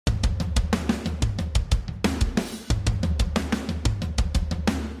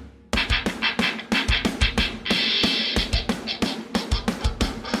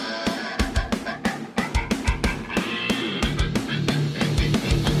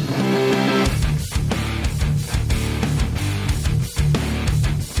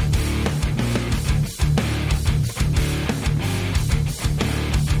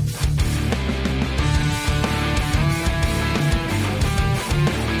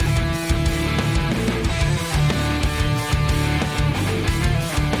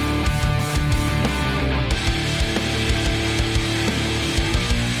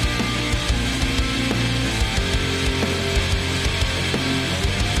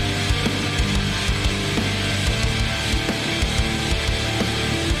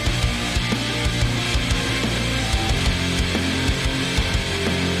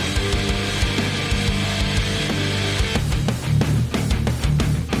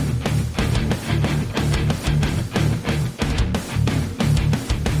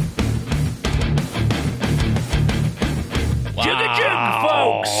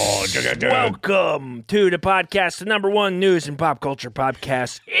Welcome to the podcast, the number one news and pop culture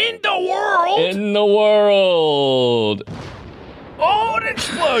podcast in the world. In the world. Oh, an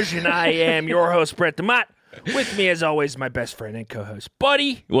explosion. I am your host, Brett DeMott. With me, as always, my best friend and co-host,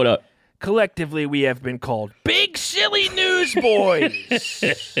 Buddy. What up? Collectively, we have been called Big Silly News Boys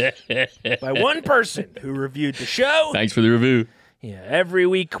by one person who reviewed the show. Thanks for the review. Yeah, every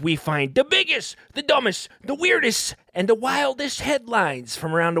week we find the biggest, the dumbest, the weirdest, and the wildest headlines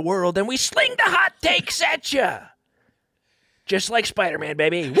from around the world, and we sling the hot takes at you. Just like Spider-Man,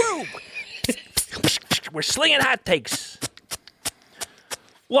 baby. Woo! We're slinging hot takes.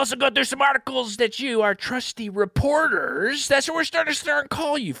 We'll also go through some articles that you, our trusty reporters, that's what we're starting to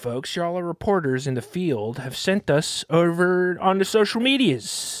call you folks. You're all our reporters in the field, have sent us over on the social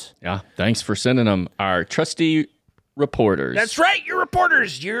medias. Yeah, thanks for sending them. Our trusty reporters. That's right, you're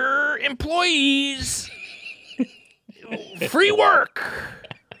reporters. You're employees. Free work.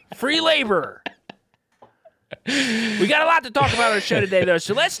 Free labor. We got a lot to talk about on the show today, though,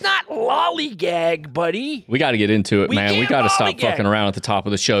 so let's not lollygag, buddy. We got to get into it, man. We got to stop fucking around at the top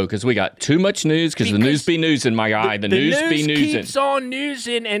of the show because we got too much news because the news be newsing, my guy. The news be newsing. Keeps on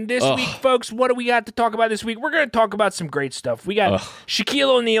newsing, and this week, folks, what do we got to talk about this week? We're going to talk about some great stuff. We got Shaquille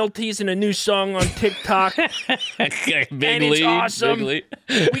O'Neal teasing a new song on TikTok, and it's awesome. We're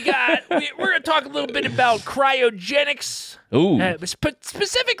going to talk a little bit about cryogenics. Ooh.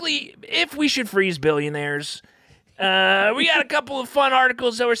 Specifically, if we should freeze billionaires. We got a couple of fun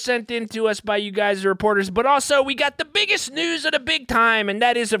articles that were sent in to us by you guys, the reporters, but also we got the biggest news of the big time, and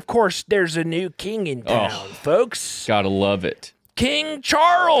that is, of course, there's a new king in town, folks. Gotta love it. King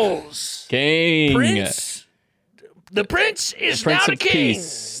Charles. King. Prince. The prince is now the king.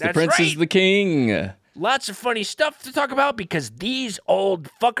 Peace. The prince is the king. Lots of funny stuff to talk about because these old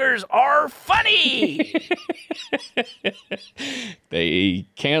fuckers are funny. They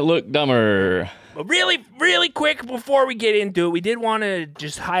can't look dumber. But really, really quick before we get into it, we did want to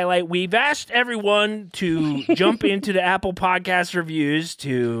just highlight, we've asked everyone to jump into the Apple Podcast reviews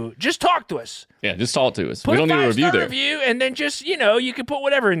to just talk to us. Yeah, just talk to us. Put we don't need a review there. Review, and then just, you can put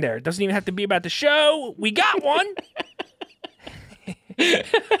whatever in there. It doesn't even have to be about the show. We got one.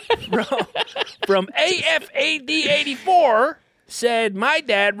 from AFAD84 said, my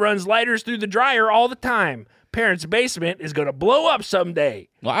dad runs lighters through the dryer all the time. Parents' basement is going to blow up someday.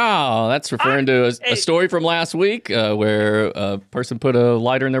 Wow, that's referring to a story from last week where a person put a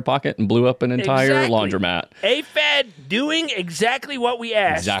lighter in their pocket and blew up an entire laundromat. AFAD doing exactly what we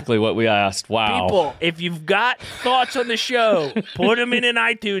asked. Exactly what we asked. Wow. People, if you've got thoughts on the show, put them in an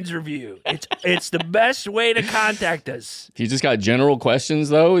iTunes review. It's the best way to contact us. If you just got general questions,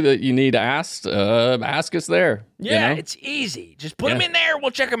 though, that you need asked, ask us there. Yeah, it's easy. Just put them in there. We'll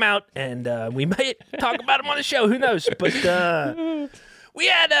check them out, and we might talk about them on the show. Who knows? But we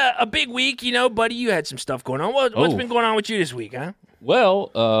had a big week, buddy. You had some stuff going on. What's been going on with you this week, huh? Well,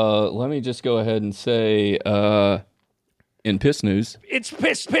 let me just go ahead and say, in piss news, it's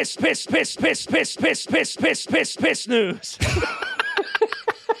piss news.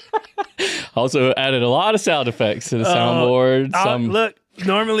 Also added a lot of sound effects to the soundboard. Look,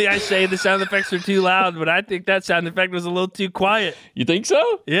 normally I say the sound effects are too loud, but I think that sound effect was a little too quiet. You think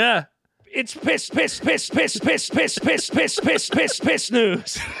so? Yeah. It's piss news. I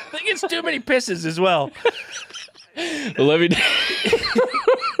think it's too many pisses as well. Well, let me...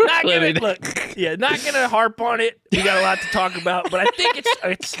 not gonna harp on it. We got a lot to talk about, but I think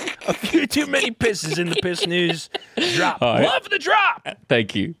it's a few too many pisses in the piss news drop. Right. Love the drop.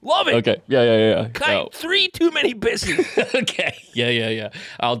 Thank you. Love it. Okay. Yeah. Kite, 3 too many pisses. Okay. Yeah.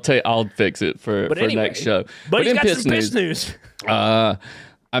 I'll fix it for next show. But he's got some piss news.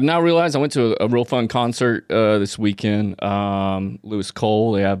 I've now realized I went to a real fun concert this weekend. Lewis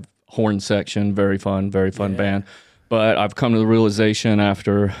Cole, they have horn section, very fun band. But I've come to the realization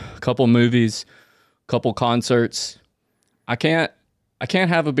after a couple movies, couple concerts, I can't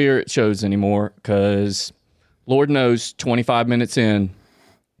have a beer at shows anymore because Lord knows 25 minutes in,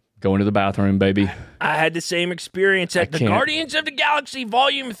 going to the bathroom, baby. I had the same experience at the Guardians of the Galaxy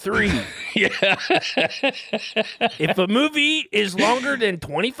Volume 3. Yeah. If a movie is longer than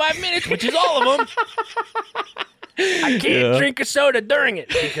 25 minutes, which is all of them, I can't drink a soda during it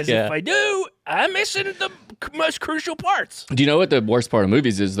because if I do, I'm missing the most crucial parts. Do you know what the worst part of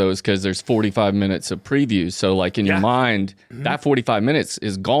movies is, though? Is because there's 45 minutes of previews. So, like, in your mind, that 45 minutes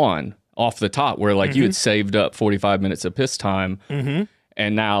is gone off the top where, like, you had saved up 45 minutes of piss time.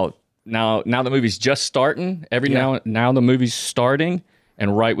 And now the movie's just starting. Now the movie's starting.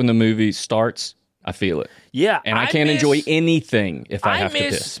 And right when the movie starts, I feel it. Yeah. And I can't enjoy anything if I have to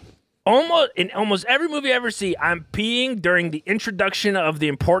piss. almost every movie I ever see, I'm peeing during the introduction of the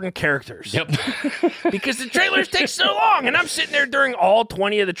important characters. Yep. Because the trailers take so long, and I'm sitting there during all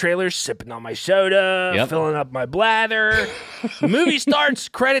 20 of the trailers, sipping on my soda, Yep. filling up my bladder. The movie starts,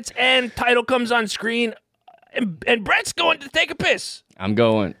 credits end, title comes on screen, and Brett's going to take a piss. I'm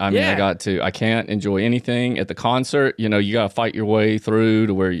going. I mean, Yeah. I got to. I can't enjoy anything at the concert. You know, you got to fight your way through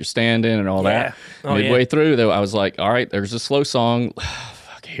to where you're standing and all Yeah. that. Oh, Midway yeah. through, though, I was like, all right, there's a slow song.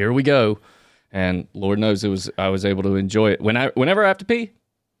 Here we go. And Lord knows I was able to enjoy it. Whenever I have to pee,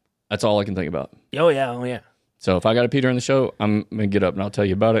 that's all I can think about. Oh, yeah. So if I got to pee during the show, I'm going to get up and I'll tell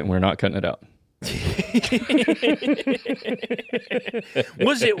you about it, and we're not cutting it out.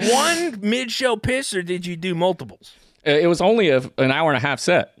 Was it one mid-show piss, or did you do multiples? It was only an hour and a half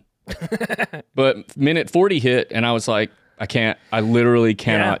set. But minute 40 hit, and I was like, I literally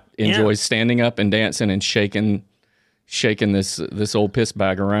cannot enjoy standing up and dancing and shaking this old piss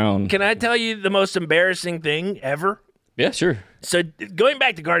bag around. Can I tell you the most embarrassing thing ever? Yeah, sure. So going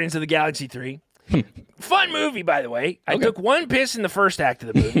back to Guardians of the Galaxy 3, fun movie, by the way. I took one piss in the first act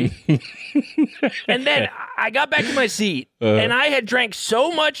of the movie. And then I got back in my seat, and I had drank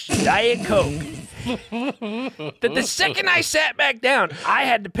so much Diet Coke that the second I sat back down, I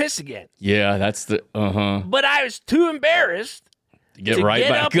had to piss again. Yeah, that's the But I was too embarrassed get to right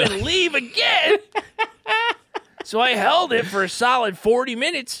get back up and leave again. So I held it for a solid 40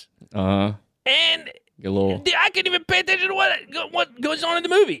 minutes, and Get a little. I couldn't even pay attention to what goes on in the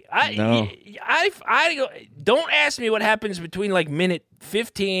movie. Don't ask me what happens between like minute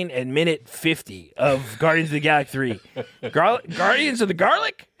 15 and minute 50 of Guardians of the Galaxy 3. Guardians of the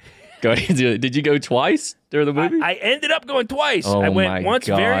Garlic? Did you go twice during the movie? I ended up going twice. Oh I went my once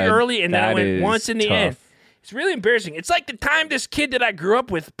very God, early, and then I that went is once in the tough. end. It's really embarrassing. It's like the time this kid that I grew up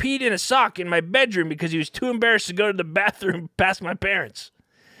with peed in a sock in my bedroom because he was too embarrassed to go to the bathroom past my parents.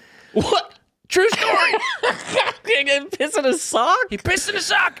 What? True story. Piss in a sock? He pissed in a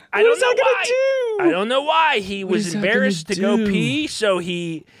sock. I don't know why. I don't know why. He was is that embarrassed to gonna go do? pee, so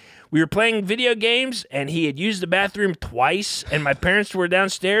we were playing video games, and he had used the bathroom twice, and my parents were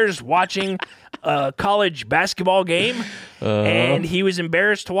downstairs watching a college basketball game, and he was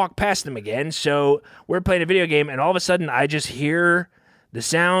embarrassed to walk past them again, so we're playing a video game, and all of a sudden, I just hear the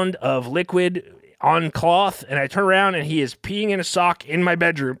sound of liquid on cloth, and I turn around, and he is peeing in a sock in my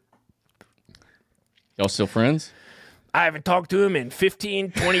bedroom. Y'all still friends? I haven't talked to him in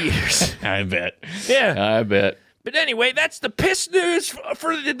 15, 20 years. I bet. Yeah. I bet. But anyway, that's the piss news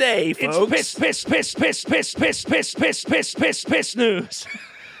for the day, folks. It's piss news.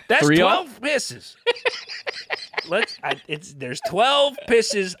 That's 12 pisses. There's 12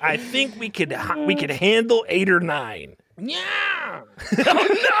 pisses. I think we could handle 8 or 9. Yeah.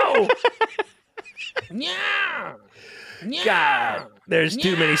 Oh no. Yeah. God, there's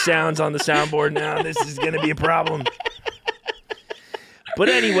too many sounds on the soundboard now. This is going to be a problem. But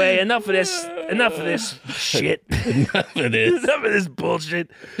anyway, enough of this shit. Enough of this. Enough of this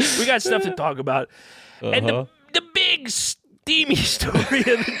bullshit. We got stuff to talk about. And the big steamy story of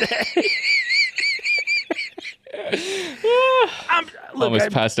the day.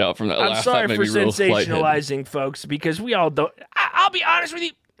 Almost passed out from that laugh. I'm sorry That made for me real lightheaded. sensationalizing folks, because we all don't. I'll be honest with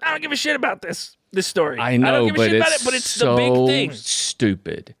you. I don't give a shit about this story. I know, I don't give a but shit about it's it, but it's so the big thing.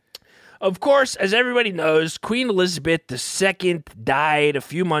 stupid. Of course, as everybody knows, Queen Elizabeth II died a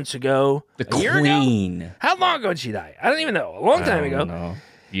few months ago. The a year ago? Queen. How long ago did she die? I don't even know. A long time ago. No.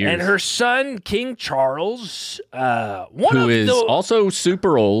 Years. And her son, King Charles, Who is also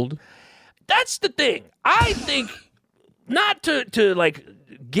super old. That's the thing. I think, not to like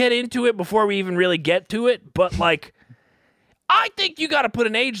get into it before we even really get to it, but like, I think you got to put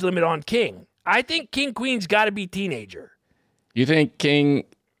an age limit on King. I think Queen's got to be teenager. You think King?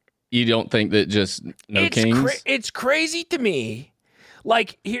 You don't think that just kings? It's crazy to me.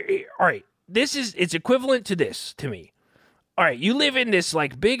 Like here, all right. It's equivalent to this to me. All right, you live in this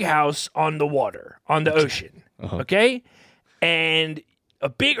like big house on the water, on the ocean, okay? And a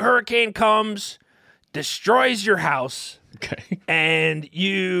big hurricane comes, destroys your house. Okay. And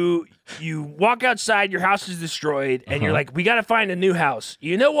you walk outside, your house is destroyed, and you're like, we got to find a new house.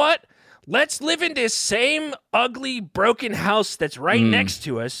 You know what? Let's live in this same ugly, broken house that's right next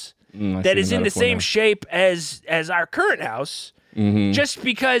to us, that is in the same shape as our current house, just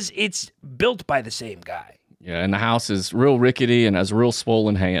because it's built by the same guy. Yeah, and the house is real rickety and has real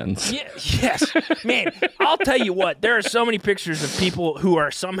swollen hands. Yeah, yes. Man, I'll tell you what, there are so many pictures of people who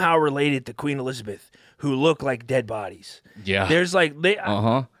are somehow related to Queen Elizabeth who look like dead bodies. Yeah. There's like, even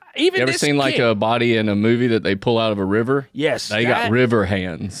You ever this seen like king, a body in a movie that they pull out of a river? Yes. They got river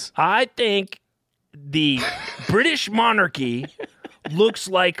hands. I think the British monarchy looks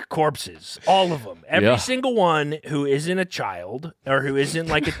like corpses. All of them. Every Yeah. single one who isn't a child or who isn't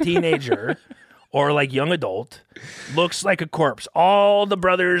like a teenager or like young adult looks like a corpse. All the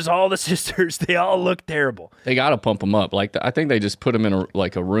brothers, all the sisters, they all look terrible. They got to pump them up. Like I think they just put them in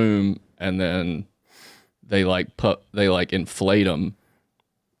a room and then they inflate them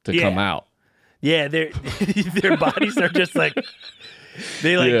to come out. Yeah, their bodies are just like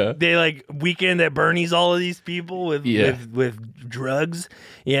they like Weekend at Bernie's all of these people with drugs.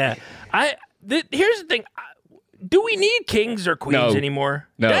 Yeah. Here's the thing. Do we need kings or queens anymore?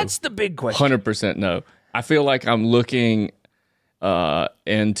 No. That's the big question. 100% no. I feel like I'm looking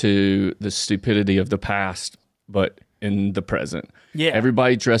into the stupidity of the past, but in the present. Yeah.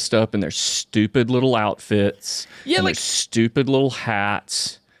 Everybody dressed up in their stupid little outfits. Yeah, and like- their stupid little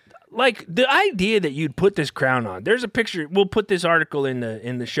hats. Like the idea that you'd put this crown on. There's a picture. We'll put this article in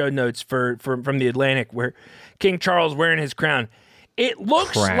the show notes from the Atlantic where King Charles wearing his crown. It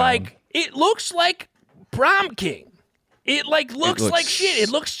looks like prom king. It looks like shit. It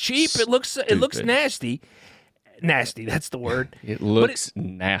looks cheap. It looks nasty. Nasty. That's the word. It looks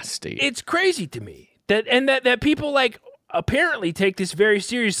nasty. It's crazy to me that people apparently take this very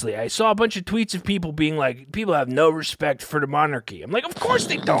seriously. I saw a bunch of tweets of people being like, people have no respect for the monarchy. I'm like, of course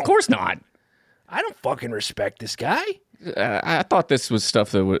they don't. Of course not. I don't fucking respect this guy. I thought this was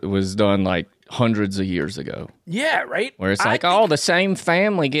stuff that was done like hundreds of years ago. Yeah, right. Where it's like, the same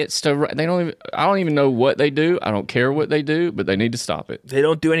family gets to. I don't even know what they do. I don't care what they do, but they need to stop it. They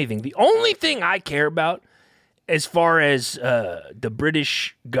don't do anything. The only thing I care about, as far as the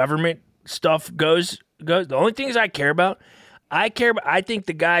British government stuff goes, the only things I care about, I think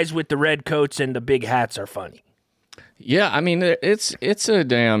the guys with the red coats and the big hats are funny. Yeah, I mean it's a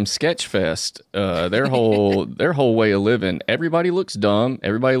damn sketch fest. Their whole way of living. Everybody looks dumb.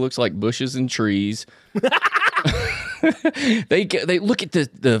 Everybody looks like bushes and trees. They look at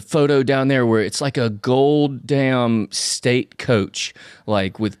the photo down there where it's like a gold damn state coach,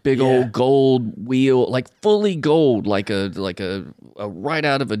 like with big old gold wheel, like fully gold, like a right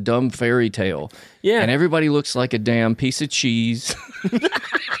out of a dumb fairy tale. Yeah, and everybody looks like a damn piece of cheese.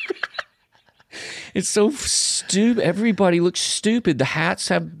 It's so stupid. Everybody looks stupid. The hats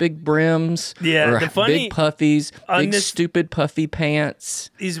have big brims. Yeah, or the funny big puffies, big stupid puffy pants.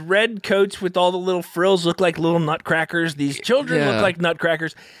 These red coats with all the little frills look like little nutcrackers. These children look like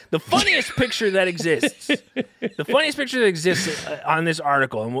nutcrackers. The funniest picture that exists. On this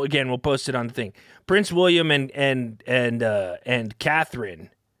article, and we'll post it on the thing. Prince William and Catherine,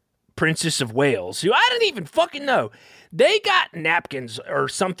 Princess of Wales, who I don't even fucking know. They got napkins or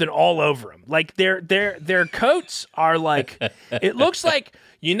something all over them. Like their coats are like, it looks like,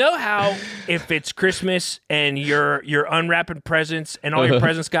 you know how if it's Christmas and you're unwrapping presents and all your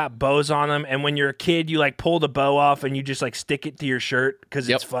presents got bows on them, and when you're a kid you like pull the bow off and you just like stick it to your shirt because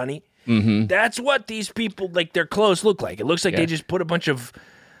it's funny. Mm-hmm. That's what these people, like, their clothes look like. It looks like they just put a bunch of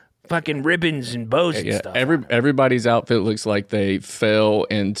fucking ribbons and bows and stuff. Everybody's outfit looks like they fell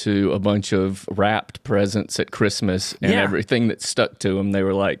into a bunch of wrapped presents at Christmas, and everything that stuck to them, they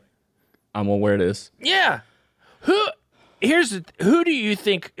were like, I'm gonna wear this. Yeah. Who do you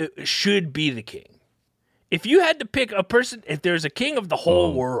think should be the king? If you had to pick a person, if there's a king of the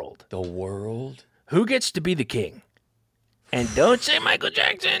whole world. The world? Who gets to be the king? And don't say Michael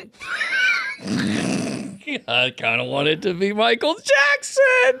Jackson. I kind of want it to be Michael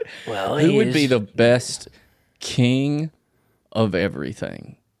Jackson. Well, who would be the best king of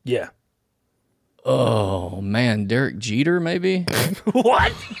everything? Yeah. Oh, man. Derek Jeter, maybe?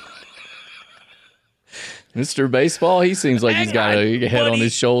 What? Mr. Baseball, he seems like he's got a head on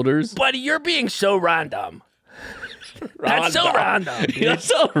his shoulders. Buddy, you're being so random. That's so random. That's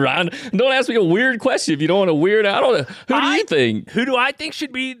so random. Don't ask me a weird question if you don't want to weird out. Who do you think? Who do I think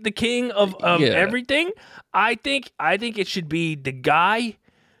should be the king of everything? I think it should be the guy.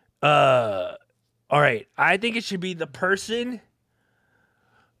 All right. I think it should be the person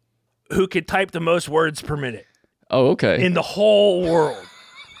who could type the most words per minute. Oh, okay. In the whole world.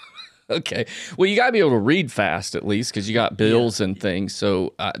 Okay. Well, you got to be able to read fast at least because you got bills and things.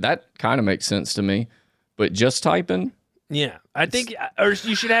 So that kind of makes sense to me. But just typing? Yeah. I think, or it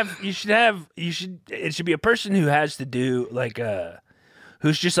should be a person who has to do like,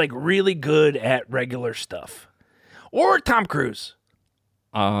 who's just like really good at regular stuff. Or Tom Cruise.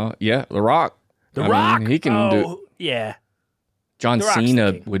 Yeah, The Rock. The Rock. He can do. Yeah. John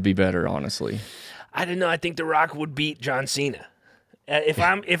Cena would be better, honestly. I don't know. I think The Rock would beat John Cena. If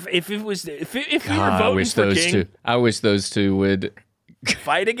we were voting for king, I wish those two would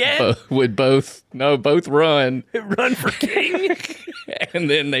fight again. Both run for king, and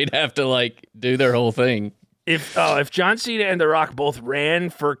then they'd have to like do their whole thing. If John Cena and The Rock both ran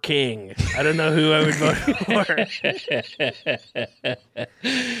for king, I don't know who I would vote for.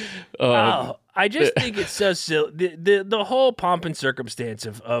 I just think it's so silly. The whole pomp and circumstance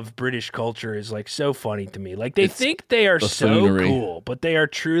of British culture is like so funny to me. Like they think they are buffoonery. so cool, but they are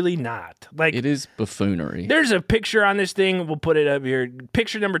truly not. Like It is buffoonery. there's a picture on this thing. We'll put it up here.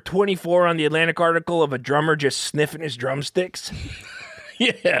 Picture number 24 on the Atlantic article of a drummer just sniffing his drumsticks.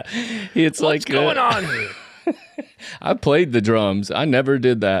 Yeah, it's What's going on here? I played the drums. I never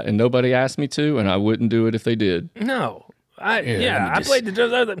did that, and nobody asked me to, and I wouldn't do it if they did. No. let me I just- played the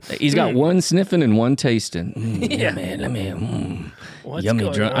drums. He's got one sniffing and one tasting. Yeah. Let me. What's Yummy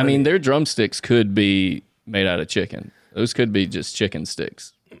going drum. on I mean, here? their drumsticks could be made out of chicken. Those could be just chicken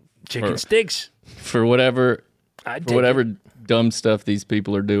sticks Chicken sticks. for whatever I dumb stuff these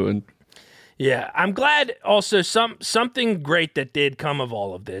people are doing. Yeah, I'm glad also something great that did come of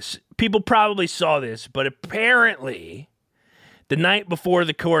all of this. People probably saw this, but apparently the night before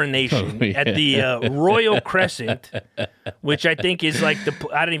the coronation at the Royal Crescent, which I think is like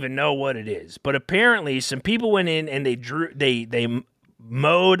I don't even know what it is, but apparently some people went in and they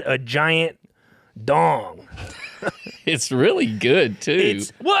mowed a giant dong. It's really good too.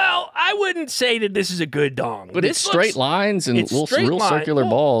 I wouldn't say that this is a good dong, but it's straight lines and it's little straight real line- circular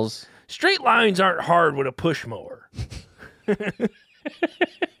well, balls. Straight lines aren't hard with a push mower.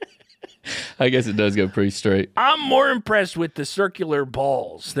 I guess it does go pretty straight. I'm more impressed with the circular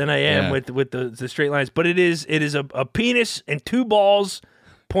balls than I am with the straight lines. But it is a penis and two balls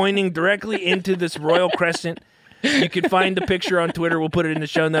pointing directly into this Royal Crescent. You can find the picture on Twitter. We'll put it in the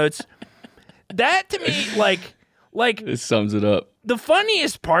show notes. That to me, like This sums it up. the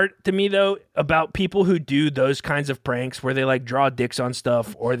funniest part to me though about people who do those kinds of pranks where they like draw dicks on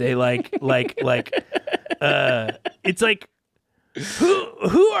stuff or they it's like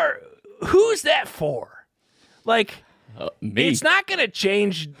who's that for? Like Me. it's not going to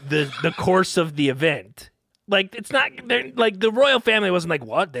change the course of the event. Like it's not like the royal family wasn't like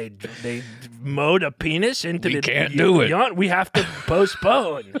what they mowed a penis into We the can't do it. yacht. We have to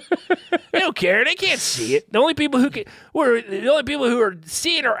postpone. They don't care. They can't see it. The only people who are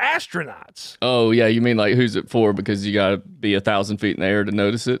seeing are astronauts. Oh yeah, you mean like who's it for? Because you got to be 1,000 feet in the air to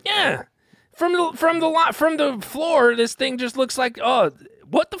notice it. Yeah, from the floor, this thing just looks like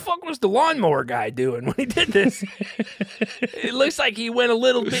what the fuck was the lawnmower guy doing when he did this? It looks like he went a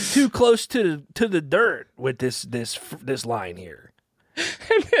little bit too close to the dirt with this line here.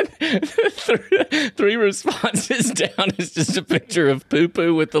 Three responses down is just a picture of poo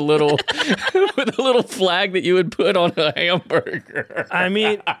poo with a little flag that you would put on a hamburger. I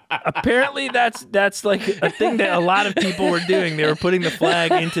mean, apparently that's like a thing that a lot of people were doing. They were putting the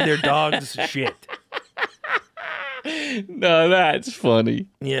flag into their dog's shit. No, that's funny.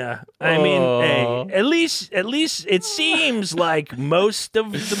 Yeah, I mean, hey, at least it seems like most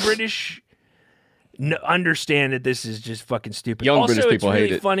of the British understand that this is just fucking stupid. Young also, British people it's really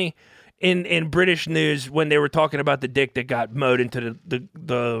hate it. funny in British news when they were talking about the dick that got mowed into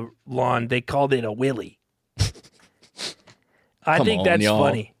the lawn. They called it a willy. I Come think on, that's y'all.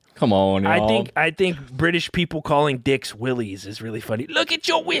 funny. Come on, y'all. I think British people calling dicks willies is really funny. Look at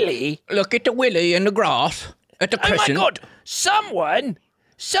your willy. Look at the willy in the grass at the Oh my god! Someone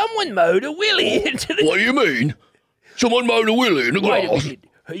mowed a willy into the. What do you mean? Someone mowed a willy in the Wait a minute.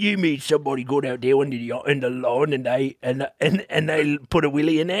 You mean somebody got out there in the lawn and they put a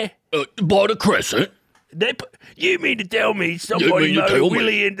willy in there? By the crescent. You mean to tell me somebody mean to mowed a tell me?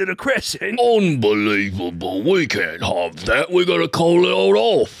 willy into the crescent? Unbelievable. We can't have that. We gotta call it all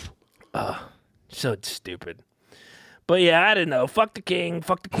off. So stupid. But yeah, I don't know. Fuck the king.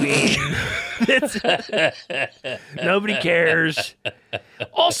 Fuck the queen. Nobody cares.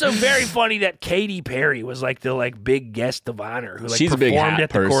 Also, very funny that Katy Perry was like the big guest of honor who She's a performed big hat at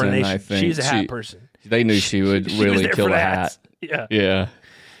the person, coronation. I think. She's a hat person. They knew she would She was really there kill for a the hat. hats. Yeah, Yeah.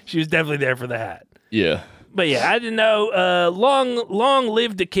 she was definitely there for the hat. Yeah. But yeah, I didn't know. Long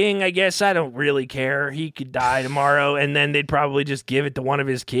live the king. I guess I don't really care. He could die tomorrow, and then they'd probably just give it to one of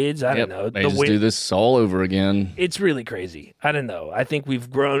his kids. I don't know. They just do this all over again. It's really crazy. I don't know. I think we've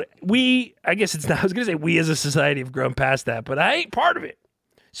grown. I guess it's not. I was gonna say we as a society have grown past that, but I ain't part of it.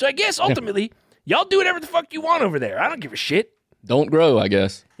 So I guess ultimately, y'all do whatever the fuck you want over there. I don't give a shit. Don't grow, I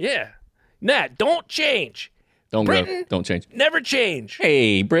guess. Yeah. Nah, don't change. Don't grow. Britain? Don't change. Never change.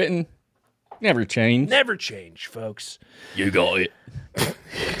 Hey, Britain. Never change. Never change, folks. You got it.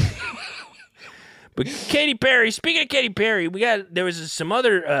 But Katy Perry, speaking of Katy Perry, there was some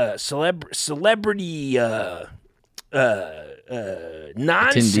other celebrity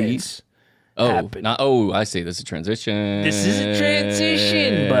nonsense. happened. I see. This is a transition. This is a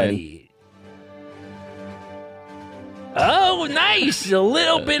transition, buddy. Oh, nice. A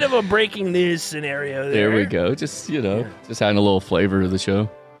little bit of a breaking news scenario there. There we go. Just, just adding a little flavor to the show.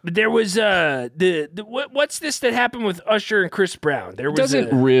 But there was what's this that happened with Usher and Chris Brown? There was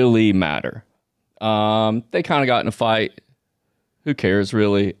Doesn't really matter. They kind of got in a fight. Who cares,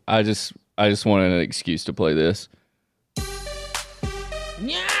 really? I just wanted an excuse to play this.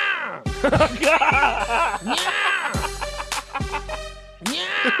 Yeah. Yeah.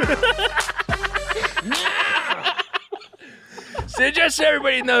 Yeah. So just so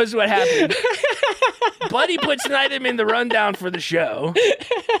everybody knows what happened, Buddy puts him in the rundown for the show,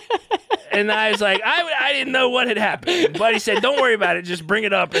 and I was like, I didn't know what had happened. Buddy said, "Don't worry about it. Just bring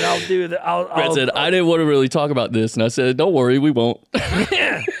it up, and I'll do the." Brett said, "I didn't want to really talk about this," and I said, "Don't worry, we won't."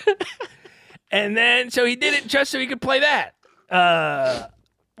 Yeah. And then so he did it just so he could play that.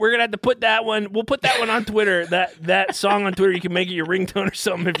 We're gonna have to put that one. We'll put that one on Twitter. That song on Twitter. You can make it your ringtone or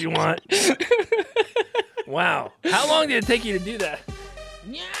something if you want. Wow. How long did it take you to do that?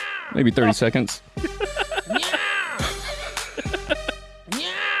 Yeah. Maybe 30 seconds. Yeah.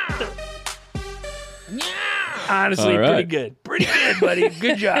 Yeah. Yeah. Honestly, All right. pretty good. Pretty good, buddy.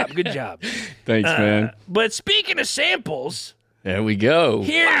 Good job. Good job. Thanks, man. But speaking of samples, There we go.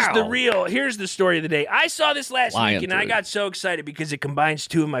 here's the story of the day. I saw this last Flying week and I through. got so excited because it combines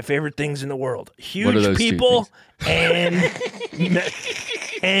two of my favorite things in the world. What are Huge those two people and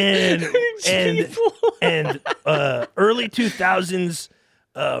early 2000s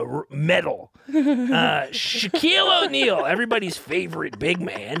metal. Shaquille O'Neal, everybody's favorite big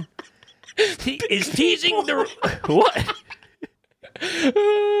man, is teasing the what?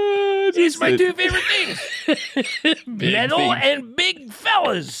 These are my two favorite things. Metal and big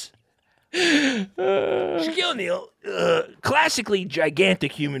fellas. Shaquille O'Neal, classically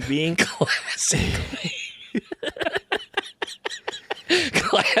gigantic human being.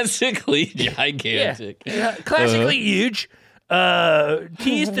 Classically gigantic. Classically huge.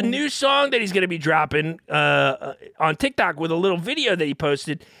 Teased a new song that he's going to be dropping on TikTok with a little video that he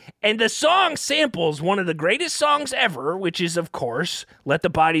posted. And the song samples one of the greatest songs ever, which is, of course, Let the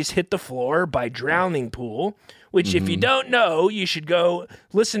Bodies Hit the Floor by Drowning Pool, which if you don't know, you should go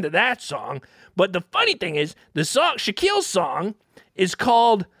listen to that song. But the funny thing is, the song, Shaquille's song, is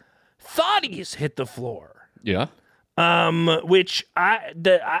called Thotties Hit the Floor. Yeah. Which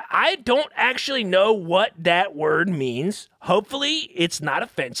I don't actually know what that word means. Hopefully, it's not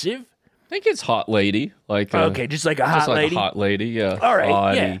offensive. I think it's hot lady. Okay, just like a hot lady. A hot lady, yeah. All right,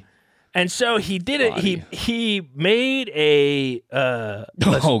 Body. yeah. And so he did it. Body. He made a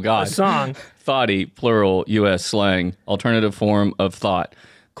Oh, God. a song. Thotty, plural, U.S. slang, alternative form of thought.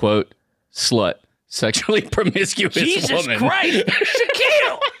 Quote, slut, sexually promiscuous Jesus woman. Christ,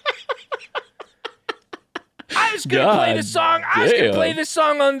 Shaquille! I was gonna play the song. I was gonna damn. play this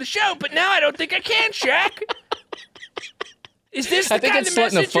song on the show, but now I don't think I can, Shaq. Is this the I think kind it's of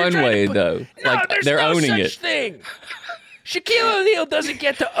slut in a message you're fun trying to way, put? though. No, Like, there's they're no owning such it. thing. Shaquille O'Neal doesn't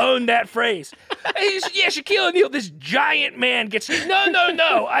get to own that phrase. Yeah, Shaquille O'Neal, this giant man, gets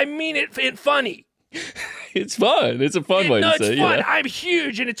no. I mean it funny. It's fun. It's a fun way No, to it's say it. fun. Yeah. I'm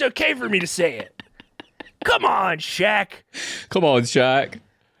huge, and it's okay for me to say it. Come on, Shaq. Come on, Shaq.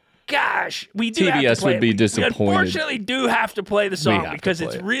 Gosh, we do have to TBS play would be it. We disappointed. unfortunately do have to play the song have to because play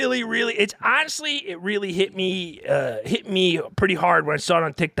it's it. really, it's honestly, it really hit me pretty hard when I saw it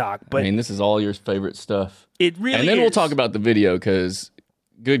on TikTok. But I mean, this is all your favorite stuff. it really And then we'll is. talk about the video because,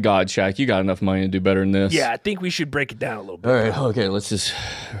 good God, Shaq, you got enough money to do better than this. Yeah, I think we should break it down a little bit. All right, okay, let's just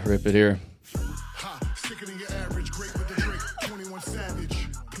rip it here. Sicker than your average, great with the drink, 21 Savage.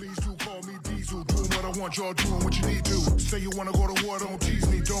 Please do call me Diesel, doing what I want, y'all doing what you need to. Say you wanna go to war, don't tease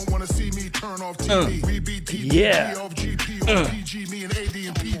me, don't wanna see me, turn off TV. BBT, Yeah. off GP, on PG, me and AD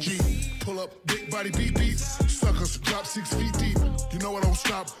and PG. Pull up, big body beat beats, suckers, drop 6 feet deep. You know I don't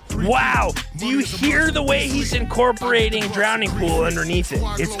stop. 3 Wow, feet. do you Money is a hear bust, the way he's sleep. incorporating I can Drowning bust, Pool 3 underneath it?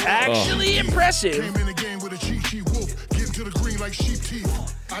 feet. It's Fly actually glow, impressive. Came in the game with a cheat wolf, getting to the green like sheep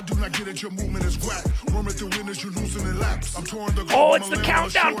teeth. I do not get it, your movement is whack. Roaming through winners, you're losing in laps. I'm touring the Oh, globe, it's I'm the a land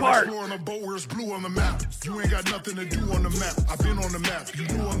countdown on the shore, part. exploring a boat where it's blue on the map. You ain't got nothing to do on the map. I've been on the map, you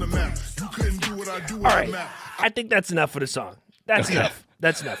knew on the map. You couldn't do what I do on All right, the map. I think that's enough for the song. That's enough.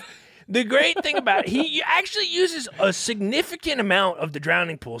 That's enough. The great thing about it, he actually uses a significant amount of the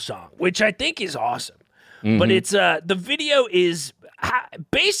Drowning Pool song, which I think is awesome. But it's the video is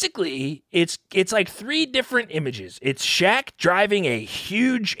basically it's like 3 different images. It's Shaq driving a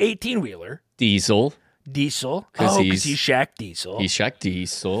huge 18-wheeler, Diesel. Diesel. 'Cause Because he's- he's Shaq Diesel. He's Shaq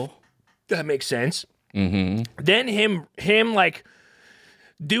Diesel. That makes sense. Then him like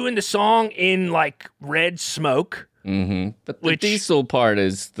doing the song in like red smoke. But the diesel part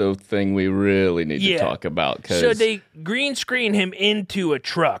is the thing we really need to talk about. So they green screen him into a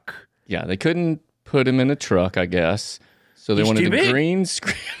truck. Yeah, they couldn't put him in a truck, I guess. So they wanted to green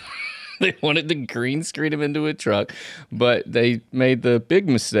screen. They wanted to green screen him into a truck, but they made the big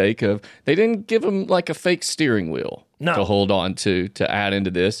mistake of they didn't give him like a fake steering wheel to hold on to add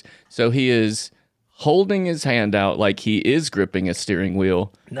into this. So he is holding his hand out like he is gripping a steering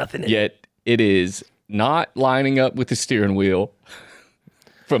wheel. Nothing. Yet it is not lining up with the steering wheel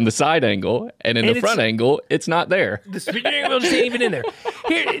from the side angle, and in the front angle, it's not there. The steering wheel just ain't even in there.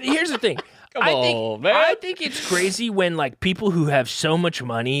 Here's the thing. I think it's crazy when like people who have so much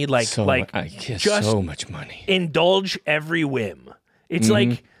money, so much money, indulge every whim. It's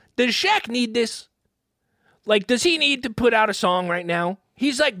like, does Shaq need this? Like, does he need to put out a song right now?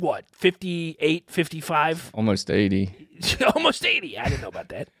 He's like what, 58, 55? Almost 80. Almost 80. I didn't know about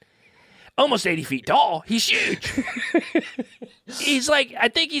that. Almost 80 feet tall. He's huge. He's like, I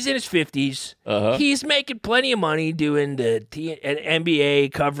think he's in his 50s. He's making plenty of money doing the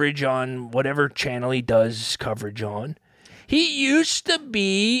NBA coverage on whatever channel he does coverage on. He used to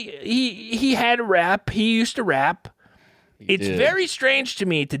be, he had a rap. He used to rap. It's very strange to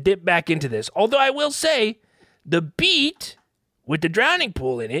me to dip back into this. Although I will say, the beat with the drowning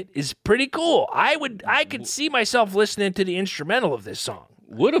pool in it is pretty cool. I could see myself listening to the instrumental of this song.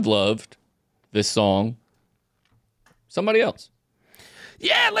 Would have loved this song. Somebody else.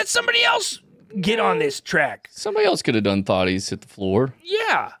 Yeah, let somebody else get on this track. Somebody else could have done Thotties Hit the Floor.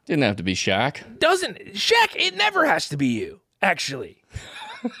 Yeah. Didn't have to be Shaq. Shaq, it never has to be you, actually.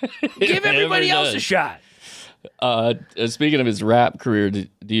 Give everybody else a shot. Speaking of his rap career, do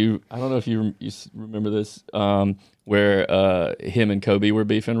you, I don't know if you remember this, where him and Kobe were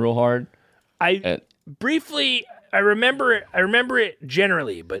beefing real hard? Briefly, I remember it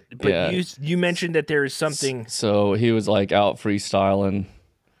generally, but you mentioned that there is something. So he was like out freestyling.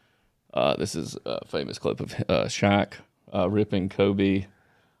 This is a famous clip of Shaq ripping Kobe.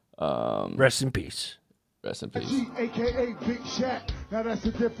 Rest in peace. Rest in peace. AKA Big Shaq. Now that's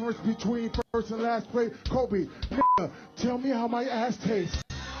the difference between first and last place. Kobe, tell me how my ass tastes.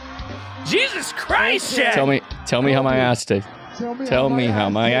 Jesus Christ, Shaq. Tell me how my ass tastes. Tell me how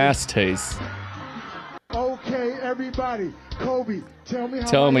my ass tastes. Okay, everybody. Kobe,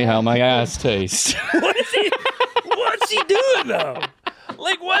 tell me how my ass tastes. What's he doing though?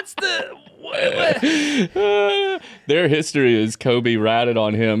 Like, what's the Their history is Kobe ratted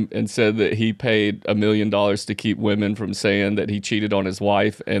on him and said that he paid $1 million to keep women from saying that he cheated on his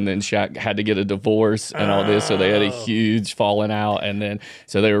wife, and then Shaq had to get a divorse and all this, so they had a huge falling out, and then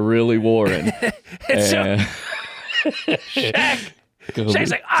so they were really warring. and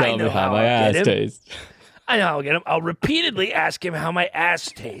Shaq's like, I know how my ass tastes. I know how I'll get him. I'll repeatedly ask him how my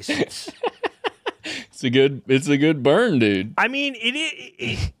ass tastes. It's a good burn, dude. I mean,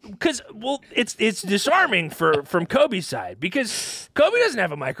 because it's disarming from Kobe's side, because Kobe doesn't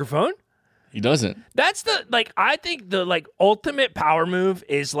have a microphone. He doesn't. That's I think the ultimate power move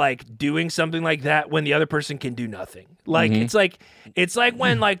is doing something like that when the other person can do nothing. It's like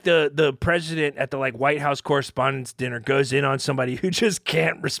when the president at the White House Correspondents' Dinner goes in on somebody who just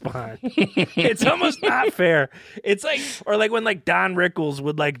can't respond. It's almost not fair. It's or when Don Rickles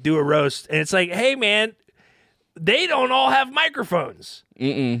would do a roast, and it's like, hey man, they don't all have microphones.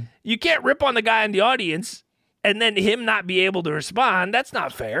 You can't rip on the guy in the audience and then him not be able to respond. That's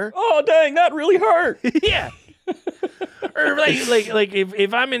not fair. Oh dang, that really hurt. Yeah. Or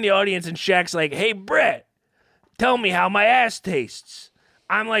if I'm in the audience and Shaq's like, hey Brett, tell me how my ass tastes.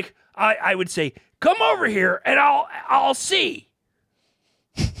 I'm like, I would say, come over here and I'll see.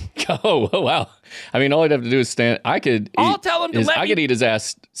 Oh wow! I mean, all I'd have to do is stand. I'll tell him I could eat his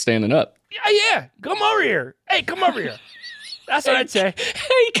ass standing up. Yeah. Come over here. Hey, come over here. That's what I'd say.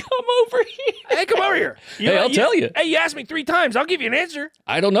 Hey, come over here. Hey, come over here. I'll tell you. Hey, you asked me 3 times. I'll give you an answer.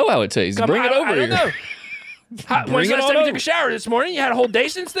 I don't know how it tastes. Bring it over here. I don't know. When's the last time you took a shower this morning? You had a whole day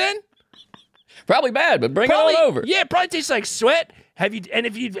since then? Probably bad, but bring it on over. Yeah, it probably tastes like sweat. Hey,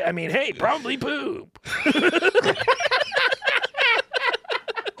 probably poop.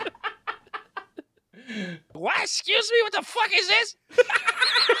 What? Excuse me? What the fuck is this?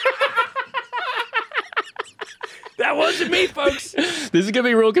 That wasn't me, folks. This is going to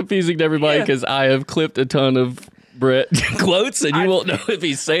be real confusing to everybody because I have clipped a ton of Brett quotes, and you won't know if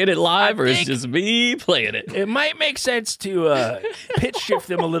he's saying it live or it's just me playing it. It might make sense to pitch shift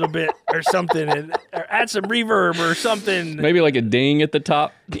them a little bit or something, or add some reverb or something. Maybe like a ding at the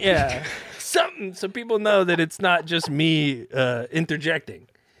top. Yeah. Something so people know that it's not just me interjecting.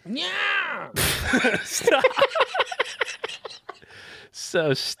 Yeah.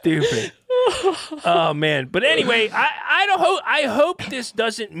 So stupid. Oh man. But anyway, I hope this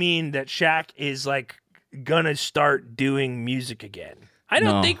doesn't mean that Shaq is like gonna start doing music again. I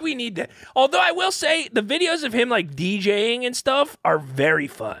don't think we need that. Although I will say the videos of him like DJing and stuff are very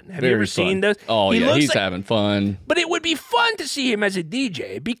fun. Have you ever seen those? Oh, yeah, he's having fun. But it would be fun to see him as a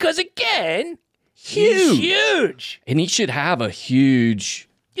DJ because again, he's huge. And he should have a huge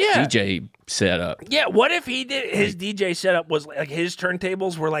DJ setup. Yeah, what if he did his DJ setup was like his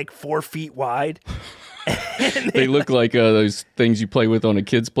turntables were like 4 feet wide? They look like those things you play with on a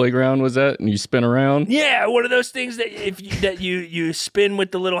kid's playground, was that? And you spin around? Yeah, one of those things that you spin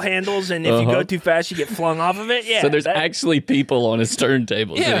with the little handles, and if you go too fast, you get flung off of it. Yeah. So there's actually people on his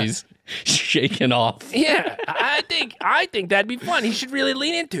turntables that he's shaking off. Yeah, I think that'd be fun. He should really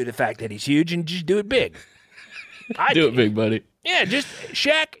lean into the fact that he's huge and just do it big. Do it big, buddy. Yeah, just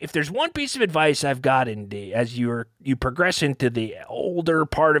Shaq. If there's one piece of advice I've got as you progress into the older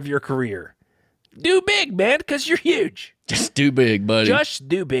part of your career. Do big, man, because you're huge. Just do big, buddy. Just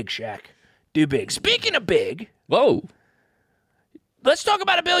do big, Shaq. Do big. Speaking of big, whoa, let's talk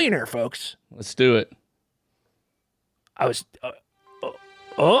about a billionaire, folks. Let's do it. We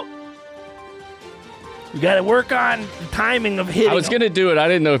got to work on the timing of hitting. I was going to do it. I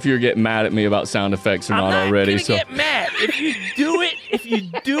didn't know if you were getting mad at me about sound effects or not already. I'm not going to get mad. If you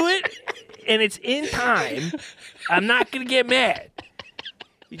do it, and it's in time, I'm not going to get mad.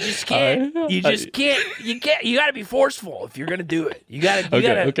 You just can't. You got to be forceful if you're going to do it. You got to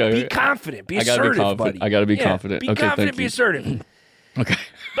be confident. Be assertive, buddy. I got to be confident. Be confident. Be assertive. Okay.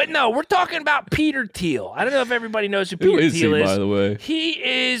 But no, we're talking about Peter Thiel. I don't know if everybody knows who Peter Thiel is. By the way, he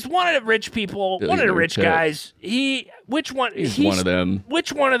is one of the rich people, one of the rich guys. He's one of them.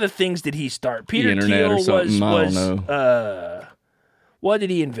 Which one of the things did he start? Peter Thiel was what did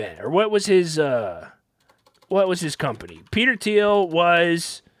he invent, or what was his company? Peter Thiel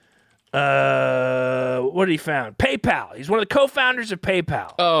was what did he found? PayPal. He's one of the co-founders of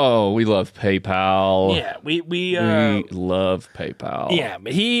PayPal. Oh, we love PayPal. Yeah, we love PayPal. Yeah,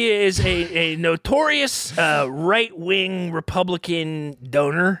 but he is a notorious right-wing Republican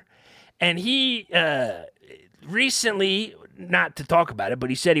donor, and he recently, not to talk about it, but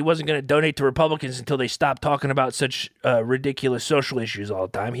he said he wasn't going to donate to Republicans until they stopped talking about such ridiculous social issues all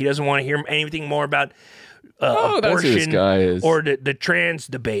the time. He doesn't want to hear anything more about abortion or the trans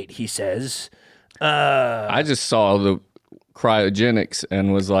debate, he says. I just saw the cryogenics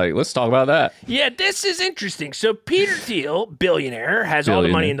and was like, let's talk about that. Yeah, this is interesting. So Peter Thiel, billionaire, has all the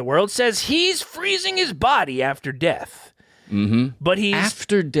money in the world, says he's freezing his body after death. Mm-hmm. But he's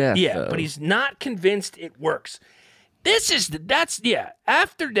after death. Yeah, though. But he's not convinced it works. After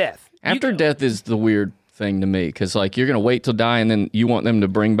death. After death is the weird thing to me, because like you're gonna wait till die and then you want them to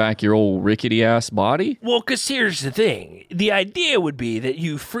bring back your old rickety ass body. Well, because here's the thing: the idea would be that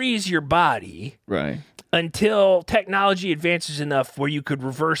you freeze your body, right, until technology advances enough where you could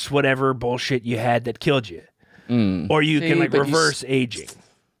reverse whatever bullshit you had that killed you, or you can like reverse aging.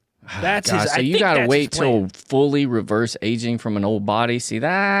 That's his. So you gotta wait till fully reverse aging from an old body. See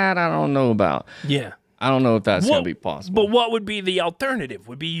that I don't know about. Yeah. I don't know if that's going to be possible. But what would be the alternative?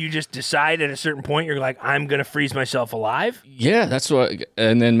 Would be you just decide at a certain point, you're like, I'm going to freeze myself alive? Yeah, that's what.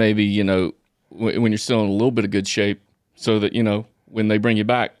 And then maybe, when you're still in a little bit of good shape, so that, when they bring you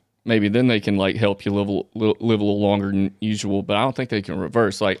back, maybe then they can like help you live a little longer than usual. But I don't think they can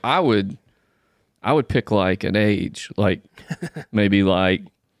reverse. Like I would pick like an age, like maybe like,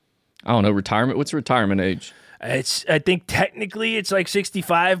 I don't know, retirement. What's retirement age? I think technically it's like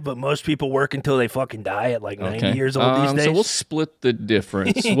 65, but most people work until they fucking die at like 90 years old these days. So we'll split the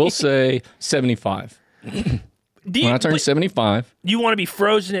difference. We'll say 75. When I turn 75. You want to be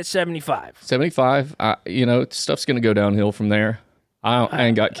frozen at 75? 75. Stuff's going to go downhill from there. I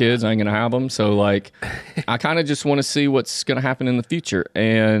ain't got kids. I ain't going to have them. So like, I kind of just want to see what's going to happen in the future.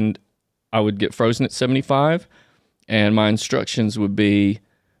 And I would get frozen at 75. And my instructions would be,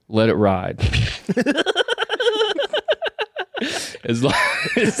 let it ride. As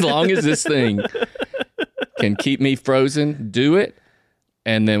long as this thing can keep me frozen, do it,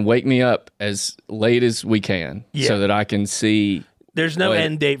 and then wake me up as late as we can so that I can see. There's no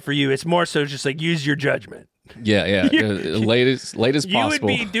end date for you. It's more so just like use your judgment. Yeah. Late as possible. You would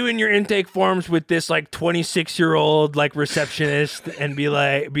be doing your intake forms with this like 26-year-old like receptionist and be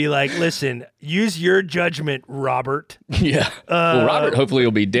like, listen, use your judgment, Robert. Yeah. Well, Robert hopefully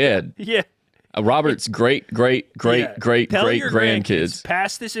will be dead. Yeah. Robert's great grandkids.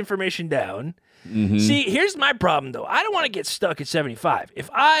 Pass this information down. Mm-hmm. See, here's my problem though. I don't want to get stuck at 75. If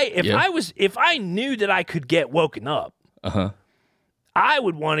I knew that I could get woken up, I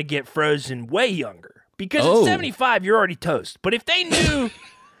would want to get frozen way younger Because Oh. at 75, you're already toast. But if they knew,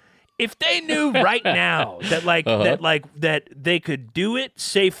 right now that they could do it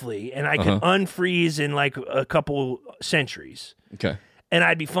safely and I could unfreeze in like a couple centuries, Okay. and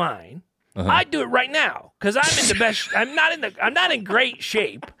I'd be fine. I'd do it right now because I'm in the best. I'm not in great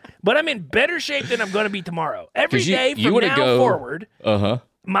shape, but I'm in better shape than I'm going to be tomorrow. Every 'Cause you- day you from wanna now go- forward, Uh-huh.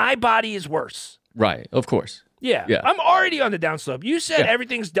 my body is worse. Right. Of course. Yeah. Yeah. I'm already on the downslope. You said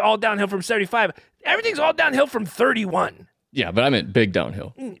everything's all downhill from 75. Everything's all downhill from 31. Yeah, but I meant big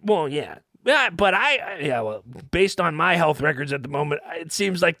downhill. Well, yeah. Yeah, but well, based on my health records at the moment, it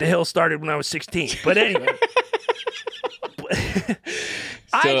seems like the hill started when I was 16. But anyway.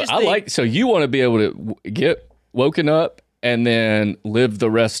 So you want to be able to get woken up and then live the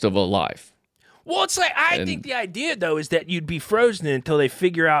rest of a life. Well, it's like, I think the idea, though, is that you'd be frozen until they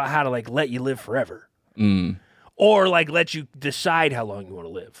figure out how to, like, let you live forever. Or, like, let you decide how long you want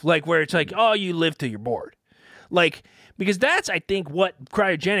to live. Like, where it's like, oh, you live till you're bored. Like, because that's, I think, what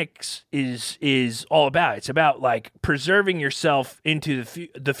cryogenics is all about. It's about, like, preserving yourself into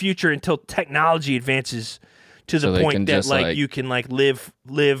the future until technology advances to So the they point can that, just, like, like- you can, like, live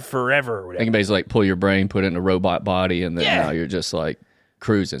forever or They whatever. can basically like pull your brain, put it in a robot body, and then Yeah. now you're just like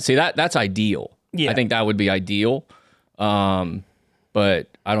cruising. See, that's ideal. Yeah. I think that would be ideal. But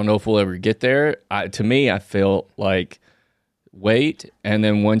I don't know if we'll ever get there. To me, I feel like wait, and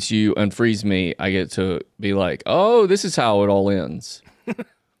then once you unfreeze me, I get to be like, oh, this is how it all ends.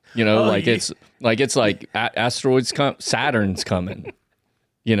 You know, it's like asteroids Saturn's coming.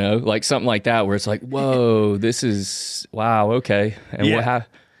 You know, like something like that, where it's like, whoa, this is wow, okay, and Yeah.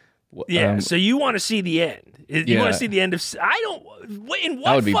 what? Yeah, so you want to see the end. You want Yeah. to see the end of... In That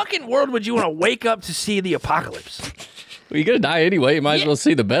what would be- fucking world would you want to wake up to see the apocalypse? Well, you're gonna die anyway. You might as Yeah. well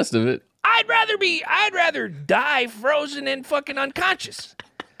see the best of it. I'd rather die frozen and fucking unconscious.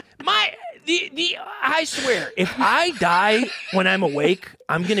 I swear, if I die when I'm awake,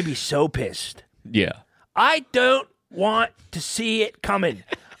 I'm gonna be so pissed. Yeah, I don't want to see it coming.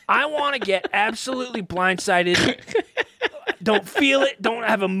 I want to get absolutely blindsided. Don't feel it. Don't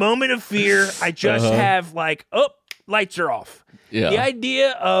have a moment of fear. I just have like, oh, lights are off. yeah. The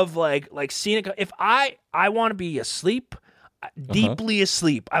idea of like seeing it. If I want to be asleep, deeply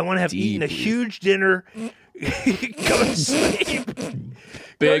asleep. I want to have eaten a Deeply. huge dinner, go to sleep,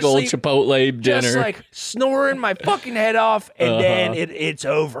 Big to old sleep, Chipotle dinner. just like snoring my fucking head off, and then it's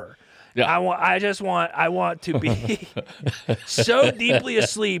over. Yeah. I want to be so deeply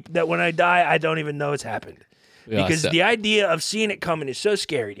asleep that when I die, I don't even know it's happened. Yeah, Because so- the idea of seeing it coming is so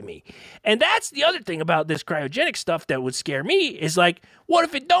scary to me. And that's the other thing about this cryogenic stuff that would scare me is like, what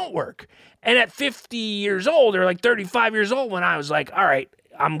if it don't work? And at 50 years old or like 35 years old, when I was like, all right,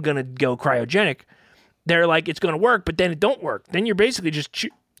 I'm going to go cryogenic, they're like, it's going to work, but then it don't work. Then you're basically just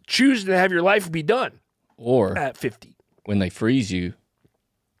choosing to have your life be done or at 50. when they freeze you,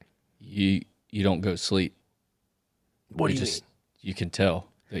 you don't go to sleep. What do You you just mean? you can tell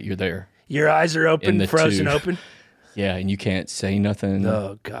that you're there. Your eyes are In open, the frozen tube. open? Yeah, and you can't say nothing.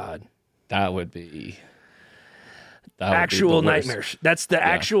 Oh, God. That would be Actual the worst. nightmares. That's the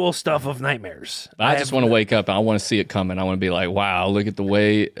actual stuff of nightmares. I just want to wake up and I want to see it coming. I want to be like, wow, look at the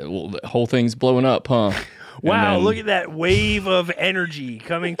way the whole thing's blowing up, huh? Wow, look at that wave of energy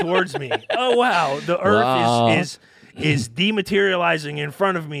coming towards me. Oh wow, the earth Wow. is dematerializing in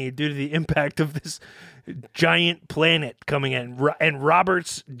front of me due to the impact of this giant planet coming in. And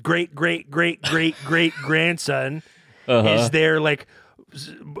Robert's great grandson is there like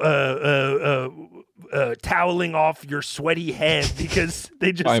toweling off your sweaty head because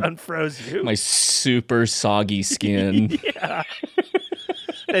they just unfroze you. my super soggy skin.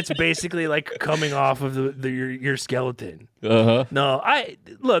 That's basically like coming off of your skeleton. Uh-huh. No, I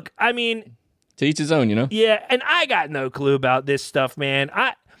mean, To each his own, you know? yeah, and I got no clue about this stuff, man.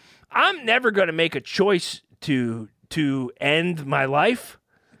 I'm never going to make a choice to end my life.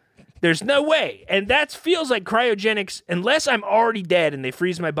 There's no way. And that feels like cryogenics, unless I'm already dead and they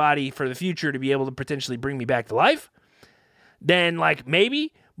freeze my body for the future to be able to potentially bring me back to life, then like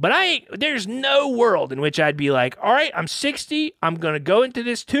maybe. But there's no world in which I'd be like, all right, I'm 60, I'm going to go into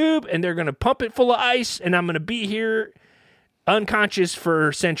this tube and they're going to pump it full of ice and I'm going to be here unconscious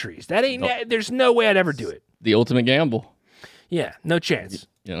for centuries. There's no way I'd ever do it. The ultimate gamble. Yeah, no chance.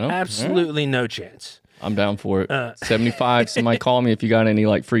 You know? Absolutely no chance. I'm down for it. 75. Somebody call me if you got any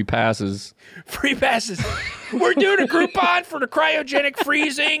like free passes. Free passes. We're doing a Groupon for the cryogenic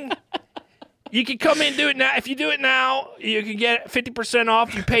freezing. You can come in and do it now. If you do it now, you can get 50%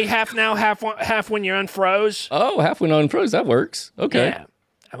 off. You pay half now, half when you're unfroze. Oh, halfway unfroze. That works. Okay. Yeah.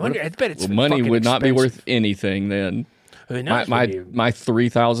 I bet it's Well, money fucking would not be expensive. worth anything then. Who knows? My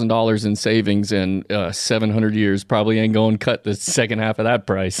 $3,000 in savings in 700 years probably ain't going to cut the second half of that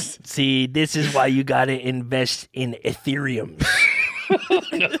price. See, this is why you got to invest in Ethereum.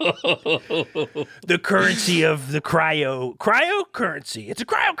 The currency of the cryocurrency. It's a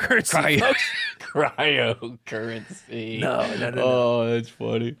cryocurrency, folks. Cryocurrency. No. Oh, that's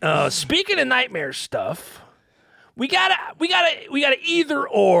funny. Speaking of nightmare stuff, we gotta either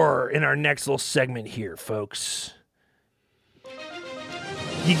or in our next little segment here, folks.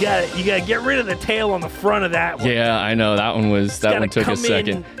 You gotta get rid of the tail on the front of that one. Yeah, I know that one took a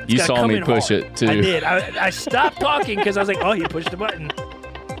second. You saw me push it too. I did. I stopped talking because I was like, oh, you pushed the button.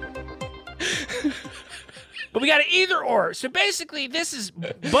 But we got to either or. So basically, this is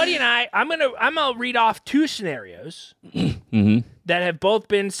Buddy and I. I'm gonna read off two scenarios that have both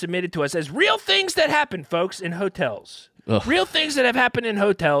been submitted to us as real things that happen, folks, in hotels. Ugh. Real things that have happened in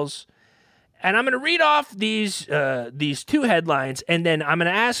hotels. And I'm going to read off these two headlines, and then I'm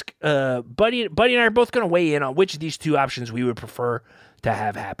going to ask Buddy and I are both going to weigh in on which of these two options we would prefer to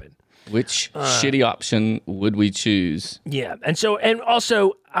have happen. Which shitty option would we choose? Yeah, and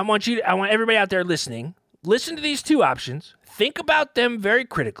also I want everybody out there listening, listen to these two options, think about them very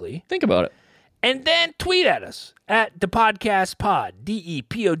critically, Think about it. and then tweet at us at the podcast pod,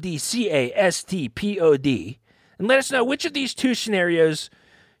 DEPODCASTPOD, and let us know which of these two scenarios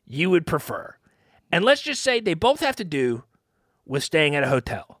you would prefer. And let's just say they both have to do with staying at a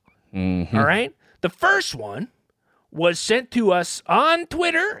hotel. Mm-hmm. All right? The first one was sent to us on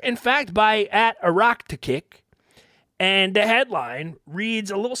Twitter, in fact, by @ARockToKick. And the headline reads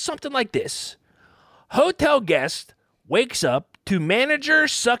a little something like this. Hotel guest wakes up to manager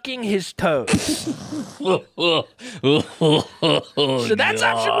sucking his toes. So that's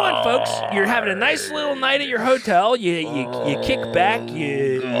option one, folks. You're having a nice little night at your hotel. You kick back,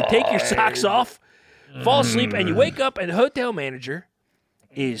 you take your socks off, fall asleep, and you wake up, and the hotel manager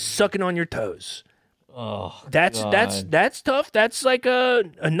is sucking on your toes. Oh, That's tough. That's like a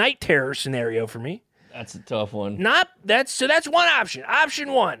night terror scenario for me. That's a tough one. That's one option.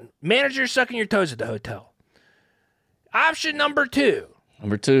 Option one, manager sucking your toes at the hotel. Option number two.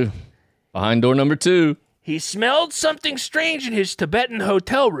 Number two. Behind door number two. He smelled something strange in his Tibetan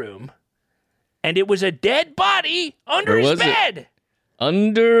hotel room, and it was a dead body under his bed.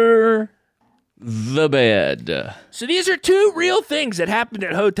 Under the bed. So these are two real things that happened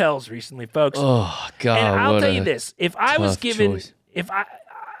at hotels recently, folks. Oh, God. And I'll tell you this. If I was given, choice.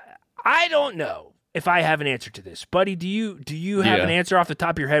 I don't know if I have an answer to this. Buddy, do you have an answer off the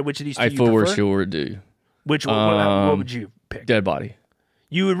top of your head which of these two I you for prefer? sure do. Which one? What would you pick? Dead body.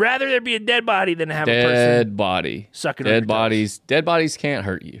 You would rather there be a dead body than have a person Dead body. sucking on your Dead bodies. Dead bodies can't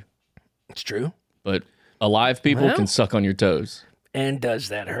hurt you, toes. It's true. but alive people Well. can suck on your toes. And does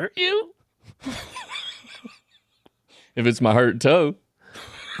that hurt you? If it's my hurt toe.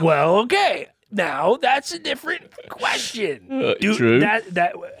 Well, okay. Now that's a different question. True.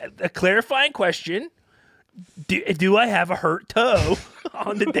 That a clarifying question. Do I have a hurt toe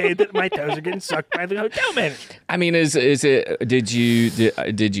on the day that my toes are getting sucked by the hotel manager? I mean, is it? Did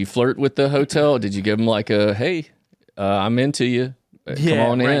you flirt with the hotel? Did you give them like a hey, I'm into you. Come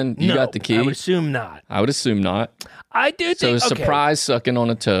on right. in. You No, got the key. I would assume not. I would assume not. I do So think. a Okay. surprise sucking on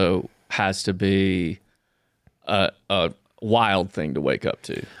a toe has to be a wild thing to wake up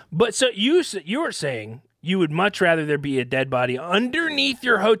to. But so you were saying you would much rather there be a dead body underneath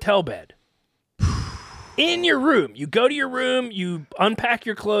your hotel bed. In your room. You go to your room, you unpack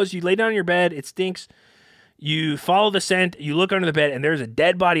your clothes, you lay down on your bed, it stinks. You follow the scent, you look under the bed, and there's a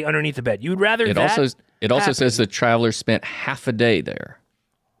dead body underneath the bed. You'd rather It that also happen. says the traveler spent half a day there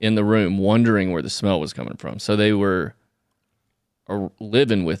in the room wondering where the smell was coming from. So they were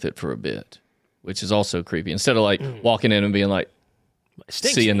living with it for a bit, which is also creepy. Instead of like walking in and being like, It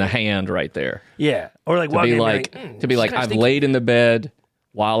stinks. seeing the hand right there. Yeah. Or like To walking be in like, and to be like, I've laid in the bed.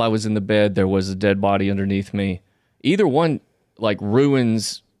 While I was in the bed, there was a dead body underneath me. Either one like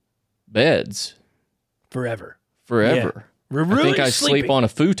ruins beds forever. forever. We're I really think I sleeping. sleep on a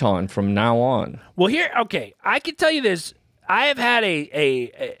futon from now on. Well, here, okay, I can tell you this. I have had I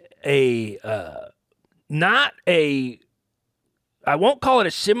won't call it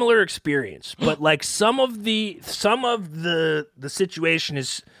a similar experience, but like some of the situation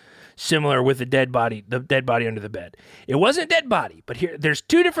is similar with the dead body under the bed. It wasn't a dead body, but there's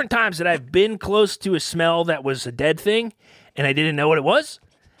two different times that I've been close to a smell that was a dead thing, and I didn't know what it was.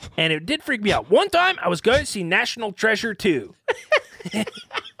 And it did freak me out. One time, I was going to see National Treasure 2.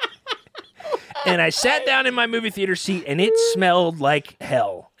 And I sat down in my movie theater seat, and it smelled like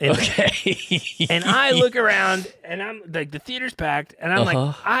hell. And, and I look around, and I'm like, the theater's packed, and I'm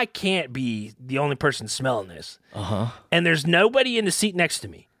like, I can't be the only person smelling this. And there's nobody in the seat next to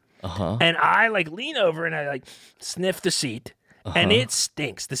me. And I like lean over and I like sniff the seat, and it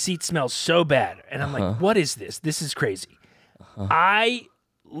stinks. The seat smells so bad, and I'm like, "What is this? This is crazy." I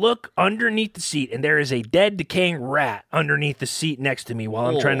look underneath the seat, and there is a dead, decaying rat underneath the seat next to me while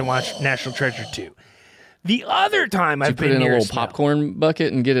I'm trying to watch National Treasure 2. The other time I've been put it in near a little popcorn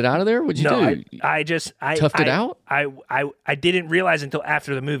bucket and get it out of there. What'd you do? I toughed it out. I didn't realize until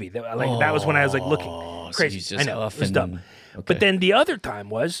after the movie that that was when I was like looking crazy. So he's just I know it was huffing. dumb. Okay. But then the other time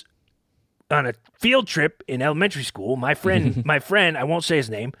was on a field trip in elementary school. My friend, I won't say his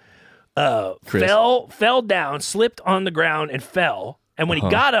name, fell down, slipped on the ground, and fell. And when he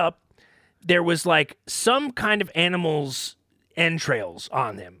got up, there was like some kind of animal's entrails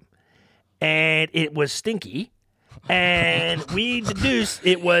on him, and it was stinky. And we deduced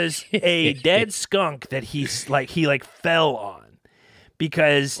it was a dead skunk that he fell on,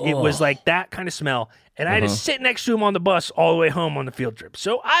 because it was like that kind of smell. And I had to sit next to him on the bus all the way home on the field trip.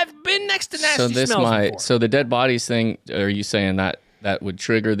 So I've been next to nasty smells before. So the dead bodies thing, are you saying that would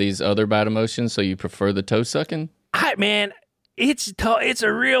trigger these other bad emotions, so you prefer the toe sucking? Man, it's tough. It's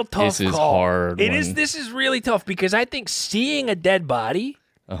a real tough call. This is hard. This is really tough, because I think seeing a dead body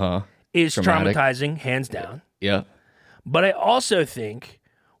is Traumatic. traumatizing, hands down. Yeah. But I also think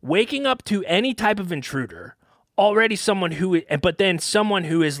waking up to any type of intruder, already someone who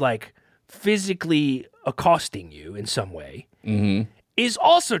is like physically accosting you in some way, is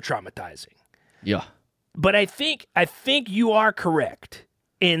also traumatizing. Yeah. But I think you are correct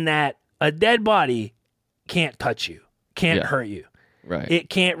in that a dead body can't touch you, can't hurt you. Right. It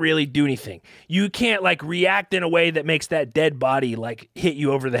can't really do anything. You can't like react in a way that makes that dead body like hit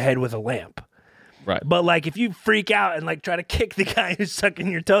you over the head with a lamp. Right. But like if you freak out and like try to kick the guy who's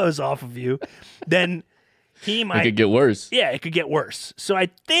sucking your toes off of you, then he might. It could get worse. Yeah, it could get worse. So I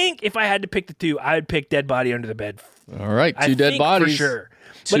think if I had to pick the two, I would pick dead body under the bed. All right, two dead bodies for sure.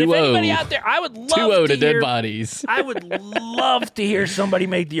 But if anybody out there, I would love 2-0 to hear dead bodies. I would love to hear somebody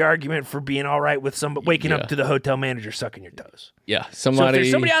make the argument for being all right with somebody waking up to the hotel manager sucking your toes. Yeah, So if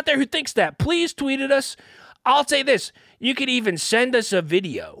there's somebody out there who thinks that, please tweet at us. I'll say this: you could even send us a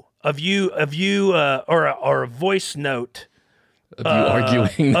video of you, or a voice note of you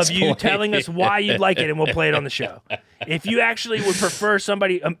arguing, of this you point. telling us why you'd like it, and we'll play it on the show. If you actually would prefer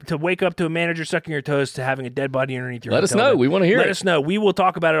somebody to wake up to a manager sucking your toes to having a dead body underneath your Let us hotel know. bed, We want to hear it. Let us know. We will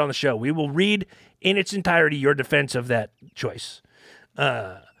talk about it on the show. We will read in its entirety your defense of that choice.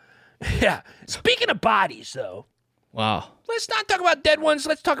 Yeah. Speaking of bodies, though, Wow. let's not talk about dead ones.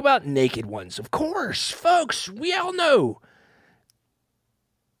 Let's talk about naked ones. Of course, folks, we all know.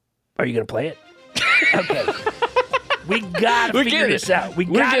 Are you going to play it? Okay. We got to figure this out. We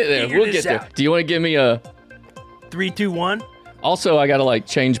got to figure this out. Do you want to give me a 3, 2, 1? Also, I got to like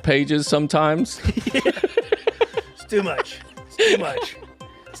change pages sometimes. It's too much. It's too much.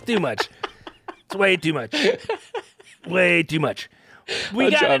 It's too much. It's way too much. Way too much.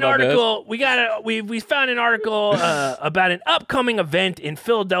 We got an article. We found an article about an upcoming event in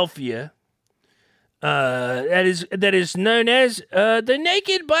Philadelphia. That is known as the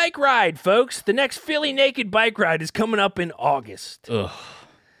Naked Bike Ride, folks. The next Philly Naked Bike Ride is coming up in August. Ugh.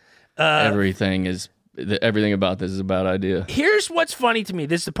 Everything about this is a bad idea. Here's what's funny to me.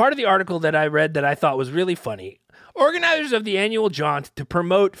 This is the part of the article that I read that I thought was really funny. Organizers of the annual jaunt to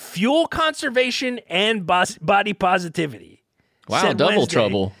promote fuel conservation and body positivity. Wow, said double Wednesday.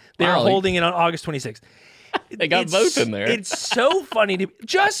 trouble. They are Wow, holding it on August 26th. They got both in there. It's so funny to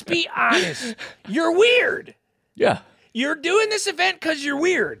just be honest. You're weird. Yeah. You're doing this event because you're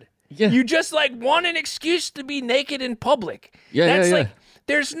weird. Yeah. You just like want an excuse to be naked in public. Yeah, That's yeah, like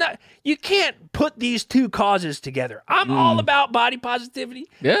there's not. You can't put these two causes together. I'm all about body positivity.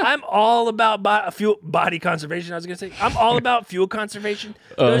 Yeah. I'm all about body conservation. I was gonna say I'm all about fuel conservation.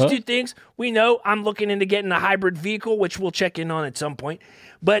 Those two things we know. I'm looking into getting a hybrid vehicle, which we'll check in on at some point.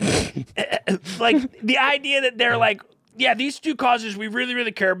 But like the idea that they're like, yeah, these two causes we really,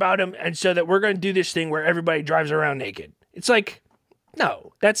 really care about them, and so that we're going to do this thing where everybody drives around naked. It's like,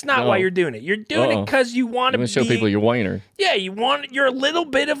 no, that's not why you're doing it. You're doing it because you want to show people your wiener. Yeah, you're a little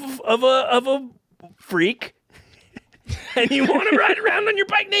bit of a freak, and you want to ride around on your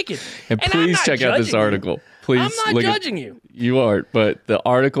bike naked. And please check out this article. Please, I'm not judging you. You are, but the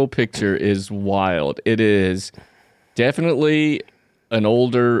article picture is wild. It is definitely an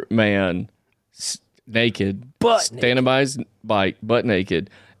older man naked, standing by his bike, butt naked,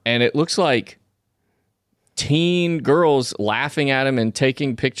 and it looks like teen girls laughing at him and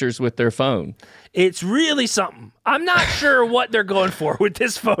taking pictures with their phone. It's really something. I'm not sure what they're going for with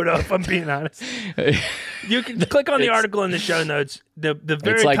this photo, if I'm being honest. You can click on the article in the show notes. The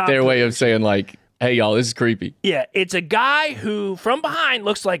very It's like top their way of saying, like, hey, y'all, this is creepy. Yeah, it's a guy who, from behind,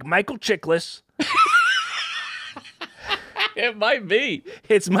 looks like Michael Chiklis. It might be.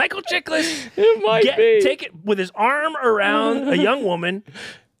 It's Michael Chiklis. It might be. Take it with his arm around a young woman,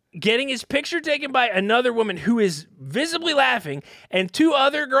 getting his picture taken by another woman who is visibly laughing, and two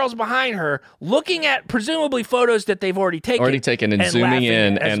other girls behind her looking at presumably photos that they've already taken. And zooming laughing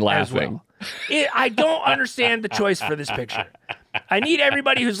in as and laughing. Well. I don't understand the choice for this picture. I need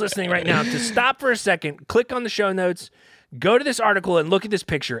everybody who's listening right now to stop for a second, click on the show notes, go to this article and look at this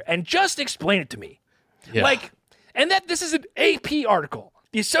picture and just explain it to me. Yeah. And that this is an AP article.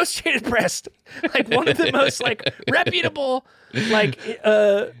 The Associated Press, like one of the most like reputable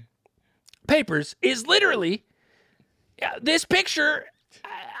papers, is literally this picture.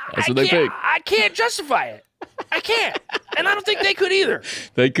 I can't justify it. I can't, and I don't think they could either.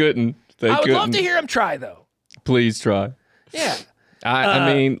 They couldn't. I would love to hear them try, though. Please try. Yeah.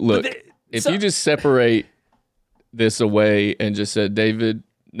 I mean, look, if you just separate this away and just said, David,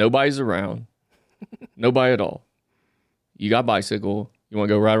 nobody's around, nobody at all. You got a bicycle. You want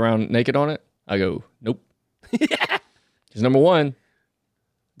to go ride around naked on it? I go, nope. Yeah. Because number one,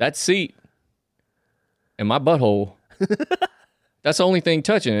 that seat and my butthole, that's the only thing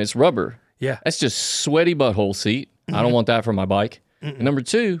touching. It's rubber. Yeah. That's just sweaty butthole seat. I don't want that for my bike. And number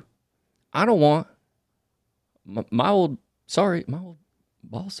two, I don't want my old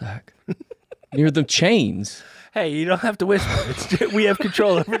ball sack near the chains. Hey, you don't have to whisper. We have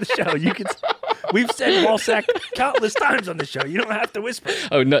control over the show. You can. We've said ball sack countless times on the show. You don't have to whisper.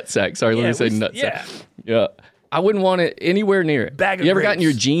 Oh, nutsack. Sorry, let me say nutsack. Yeah. I wouldn't want it anywhere near it. Bag of you ever grapes. gotten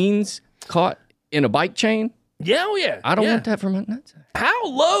your jeans caught in a bike chain? Yeah, oh yeah. I don't want that for my nutsack. How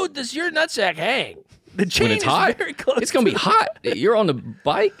low does your nutsack hang? The chain When it's is hot, very close. it's going to be hot. You're on the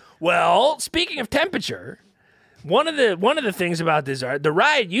bike? Well, speaking of temperature, one of the things about this art, the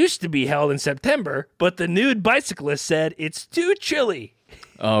ride used to be held in September, but the nude bicyclist said it's too chilly.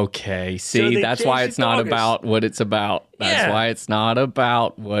 Okay, So see, they that's why changed it's it to not August. about what it's about. That's Yeah. why it's not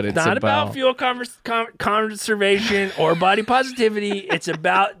about what it's Not about fuel conservation or body positivity. It's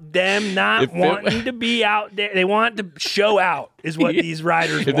about them not wanting to be out there. They want to show out, is what these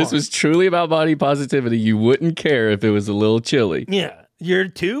riders If want. this was truly about body positivity, you wouldn't care if it was a little chilly. Yeah, you're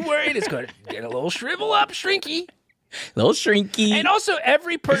too worried. It's going to get a little shrivel up, shrinky. Little shrinky. And also,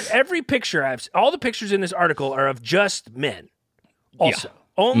 every picture all the pictures in this article are of just men. Also,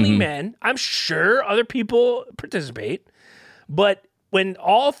 only men. I'm sure other people participate, but when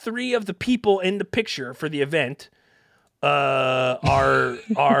all three of the people in the picture for the event are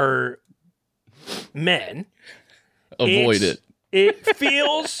men, Avoid it. It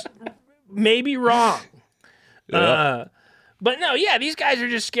feels maybe wrong. But no, yeah, these guys are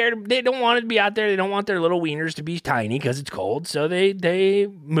just scared. They don't want to be out there. They don't want their little wieners to be tiny because it's cold. So they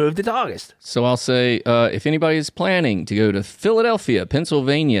moved it to August. So I'll say, if anybody is planning to go to Philadelphia,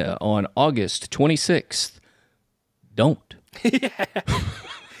 Pennsylvania on August 26th, don't.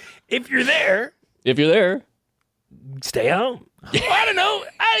 If you're there, Stay home. Well, I don't know.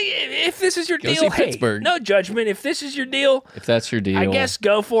 If this is your Go deal, see hey, Pittsburgh. no judgment. If this is your deal, If that's your deal. I guess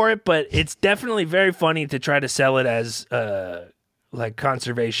go for it. But it's definitely very funny to try to sell it as like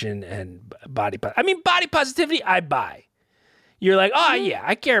conservation and body positivity. I buy. You're like, oh yeah,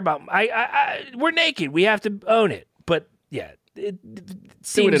 I care about. We're naked. We have to own it. But yeah, it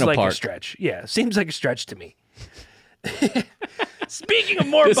seems in a like a park. stretch. Yeah, seems like a stretch to me. Speaking of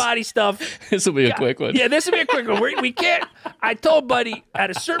more body stuff, This will be a quick one. yeah, this will be a quick one. We can't. I told Buddy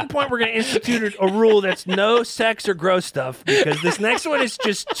at a certain point we're going to institute a rule that's no sex or gross stuff because this next one is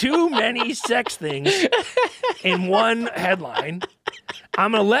just too many sex things in one headline.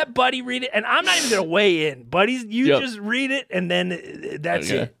 I'm going to let Buddy read it, and I'm not even going to weigh in. Buddy, just read it, and then that's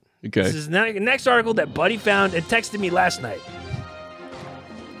it. Okay. This is the next article that Buddy found and texted me last night.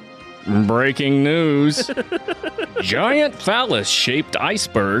 Breaking news. Giant phallus-shaped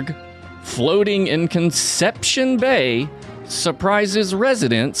iceberg floating in Conception Bay surprises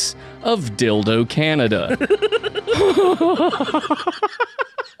residents of Dildo, Canada.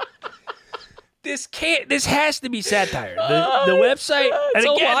 This has to be satire. The website, and It's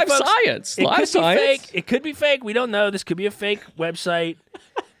all again, live folks, science. It Live could science. be fake. It could be fake. We don't know. This could be a fake website.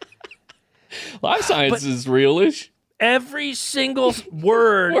 Life science is realish. Every single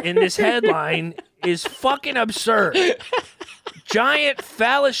word in this headline is fucking absurd. Giant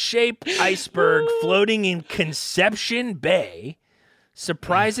phallus-shaped iceberg floating in Conception Bay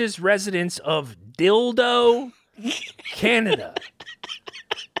surprises residents of Dildo, Canada.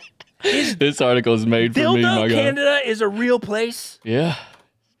 This article is made for me, my Dildo, God. Canada is a real place? Yeah.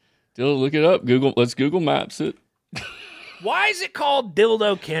 Dildo, look it up. Let's Google Maps it. Why is it called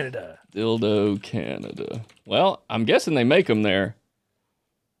Dildo, Canada? Dildo, Canada. Well, I'm guessing they make them there.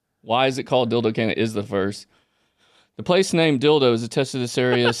 Why is it called Dildo, Canada is the first. The place name Dildo has attested to this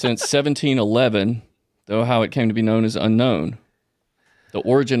area since 1711, though how it came to be known is unknown. The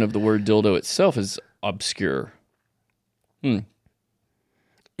origin of the word dildo itself is obscure.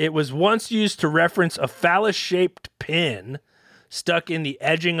 It was once used to reference a phallus-shaped pin stuck in the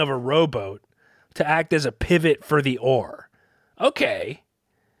edging of a rowboat to act as a pivot for the oar. Okay.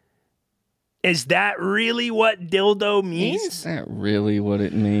 Is that really what dildo means? Is that really what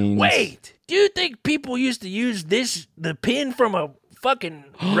it means? Wait, do you think people used to use the pin from a fucking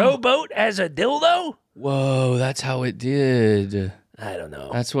rowboat as a dildo? Whoa, that's how it did. I don't know.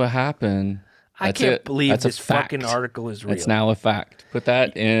 That's what happened. I That's can't it. believe That's a this fucking fact. article is real. It's now a fact. Put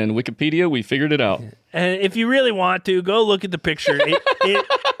that in Wikipedia. We figured it out. And if you really want to, go look at the picture.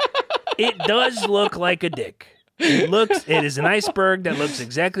 It does look like a dick. It is an iceberg that looks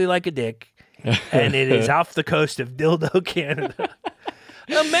exactly like a dick, and it is off the coast of Dildo, Canada.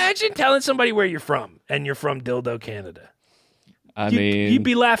 Imagine telling somebody where you're from, and you're from Dildo, Canada. You'd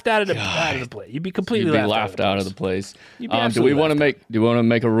be laughed out of the place. You'd be completely laughed out of the place. You'd be Do we absolutely want to laughed make? Do we want to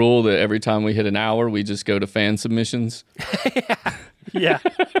make a rule that every time we hit an hour, we just go to fan submissions? Yeah.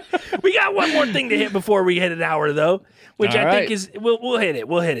 We got one more thing to hit before we hit an hour, though, which All I right. think is we'll hit it.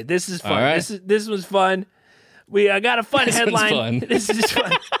 We'll hit it. This is fun. All right. This was fun. I got a fun This one's headline. fun. This is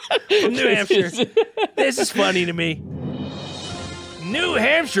fun from New Hampshire. This is funny to me. New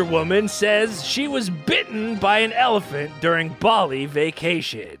Hampshire woman says she was bitten by an elephant during Bali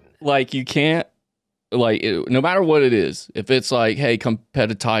vacation. Like you can't. No matter what it is, if it's like, hey, come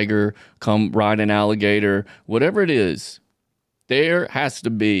pet a tiger, come ride an alligator, whatever it is, there has to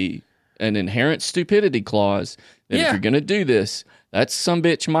be an inherent stupidity clause that if Yeah. you're going to do this, that some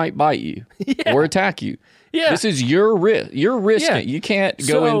bitch might bite you or attack you. Yeah. This is your risk. You're risking Yeah. it. You can't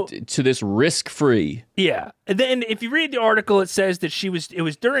go So- into this risk-free. Yeah. And then if you read the article, it says that it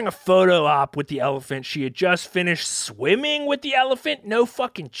was during a photo op with the elephant. She had just finished swimming with the elephant. No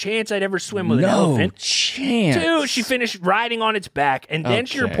fucking chance I'd ever swim with an elephant. chance. Two, she finished riding on its back. And then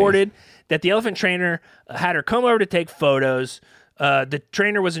she Okay. reported that the elephant trainer had her come over to take photos. The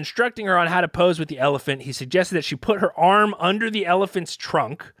trainer was instructing her on how to pose with the elephant. He suggested that she put her arm under the elephant's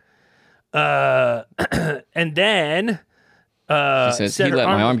trunk. And then He says said he her let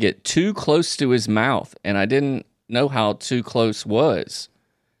my arm get too close to his mouth, and I didn't know how too close was.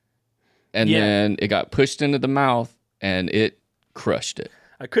 And Yeah. then it got pushed into the mouth, and it crushed it.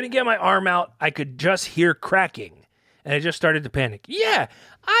 I couldn't get my arm out. I could just hear cracking, and I just started to panic. Yeah,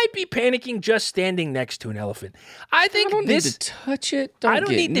 I'd be panicking just standing next to an elephant. I think I don't this. need to touch it. I don't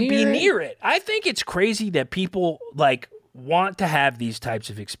get need to be it. near it. I think it's crazy that people want to have these types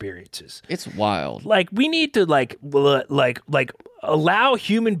of experiences. It's wild. We need to allow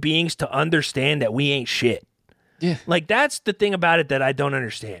human beings to understand that we ain't shit. Yeah. That's the thing about it that I don't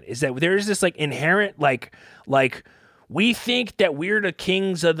understand is that there's this inherent we think that we're the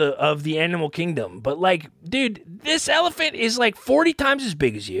kings of the animal kingdom, but dude, this elephant is 40 times as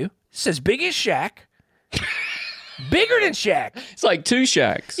big as you. It's as big as Shaq. Bigger than Shaq. It's like two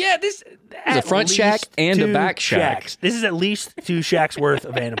shacks. Yeah, this There's a front shack and a back shack. Shacks. This is at least 2 shacks worth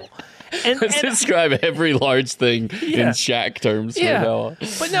of animal. Let's describe every large thing in shack terms. For now.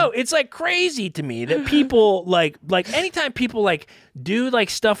 But no, it's crazy to me that people anytime people do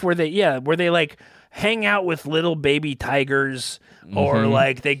stuff where they hang out with little baby tigers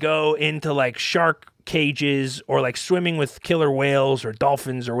or they go into shark cages or swimming with killer whales or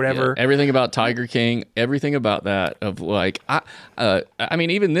dolphins or whatever. Yeah, everything about Tiger King, everything about that of I mean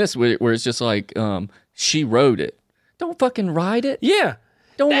even this where it's just she rode it. Don't fucking ride it. Yeah.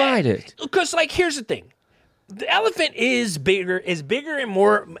 Don't ride it. Because here's the thing. The elephant is bigger and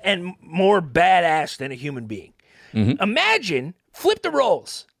more badass than a human being. Mm-hmm. Imagine, flip the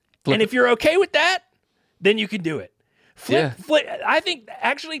roles. And if you're okay with that, then you can do it. Flip. I think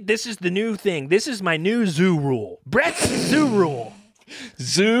actually this is the new thing. This is my new zoo rule. Brett's zoo rule.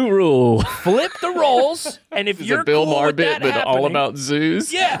 Zoo rule. Flip the roles, and if It's you're a Bill cool Maher with bit, that but all happening- about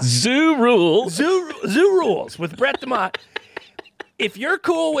zoos. Yeah. Zoo rules. Zoo rules with Brett DeMott. If you're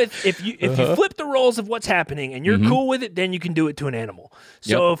cool with if you flip the roles of what's happening and you're cool with it, then you can do it to an animal.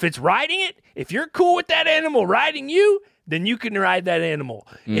 So if it's riding it, if you're cool with that animal riding you, then you can ride that animal.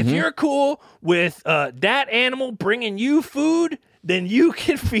 If you're cool with that animal bringing you food, then you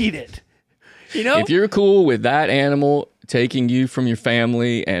can feed it. You know? If you're cool with that animal taking you from your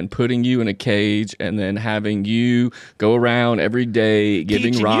family and putting you in a cage and then having you go around every day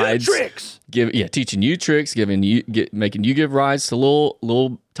giving Teaching rides. you tricks. Teaching you tricks, making you give rides to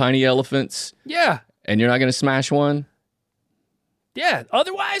little tiny elephants. Yeah. And you're not going to smash one? Yeah.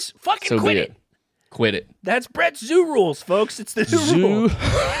 Otherwise, fucking So quit be it. Quit it. That's Brett's zoo rules, folks. It's the zoo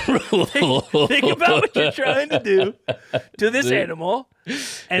rule. Think about what you're trying to do to this animal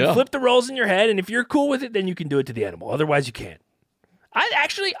and flip the roles in your head. And if you're cool with it, then you can do it to the animal. Otherwise, you can't.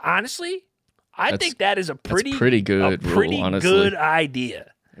 Honestly, I think that is a pretty good rule, honestly. good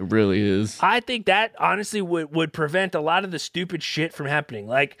idea. It really is. I think that honestly would prevent a lot of the stupid shit from happening.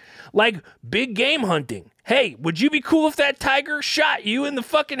 Like big game hunting. Hey, would you be cool if that tiger shot you in the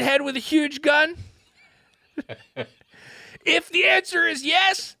fucking head with a huge gun? If the answer is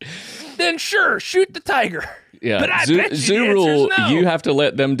yes, then sure, shoot the tiger. Yeah, but I bet you zoo the rule. answer is no. You have to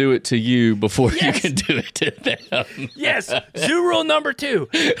let them do it to you before Yes. you can do it to them. Yes, zoo rule number 2.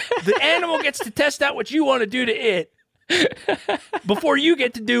 The animal gets to test out what you want to do to it before you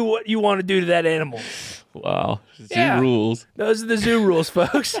get to do what you want to do to that animal. Wow, zoo Yeah. rules. Those are the zoo rules,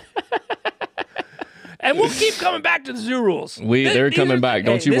 folks. And we'll keep coming back to the zoo rules. They're coming back.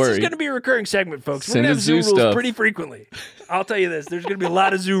 Don't you This worry. is going to be a recurring segment, folks. We're Send going to have us zoo zoo rules stuff. pretty frequently. I'll tell you this. There's going to be a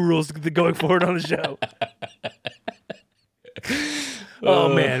lot of zoo rules going forward on the show.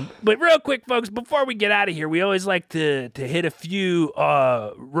 Oh, man. But real quick, folks, before we get out of here, we always like to hit a few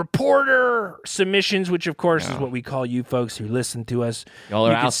reporter submissions, which, of course, is what we call you folks who listen to us. Y'all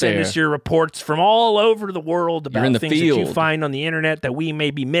are you can out send there. us your reports from all over the world You're in about the things that you field. find on the internet that we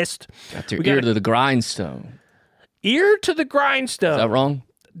maybe missed. Got your We got ear a- to the grindstone. Ear to the grindstone. Is that wrong?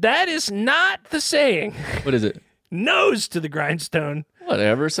 That is not the saying. What is it? Nose to the grindstone,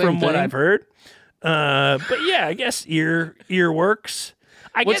 Whatever. Same from thing. what I've heard. But yeah, I guess ear works.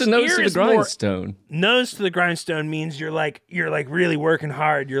 I What's guess a nose ear to the is more- grindstone? Nose to the grindstone means you're like really working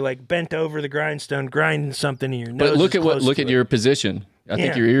hard. You're like bent over the grindstone, grinding something, and your nose. But look is at close to it. your position. I think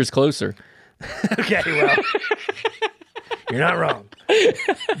Yeah. your ear's closer. Okay, well, you're not wrong.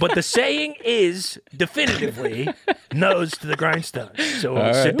 But the saying is definitively nose to the grindstone. So,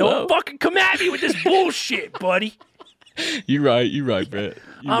 right, don't fucking come at me with this bullshit, buddy. You're right, Brett.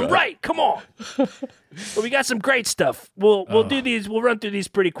 I'm right. Come on. But we got some great stuff. We'll do these. We'll run through these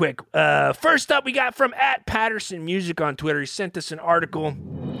pretty quick. First up, we got from @Patterson Music on Twitter. He sent us an article.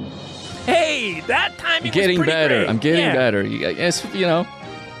 Hey, that timing was Getting pretty better. great. I'm getting Yeah. better. It's,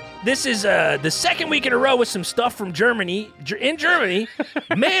 This is the second week in a row with some stuff from Germany. In Germany,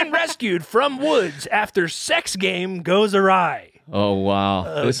 man rescued from woods after sex game goes awry. Oh wow,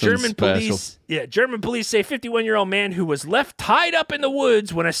 this one's German special. German police say 51-year-old man who was left tied up in the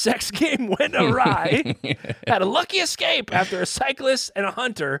woods when a sex game went awry had a lucky escape after a cyclist and a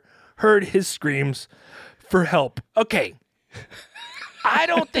hunter heard his screams for help. Okay. I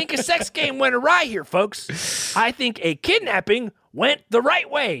don't think a sex game went awry here, folks. I think a kidnapping went the right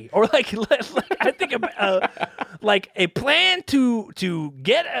way, or like I think a plan to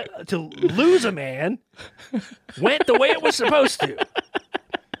lose a man went the way it was supposed to.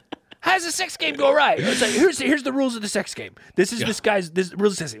 How does a sex game go right? It's like here's the rules of the sex game. This rules of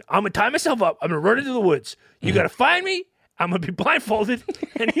the sex game. I'm gonna tie myself up. I'm gonna run into the woods. You gotta find me. I'm gonna be blindfolded,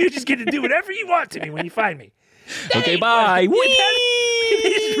 and you just get to do whatever you want to me when you find me. Okay, bye. He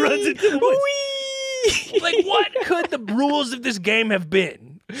just runs into the woods. Like, what could the rules of this game have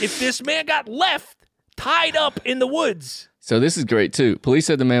been if this man got left tied up in the woods? So this is great too. Police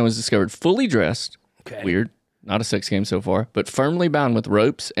said the man was discovered fully dressed. Okay. Weird. Not a sex game so far, but firmly bound with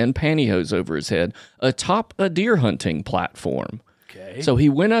ropes and pantyhose over his head atop a deer hunting platform. Okay. So he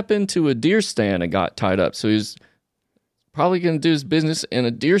went up into a deer stand and got tied up. So he was probably going to do his business in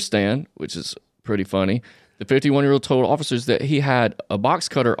a deer stand, which is pretty funny. The 51-year-old told officers that he had a box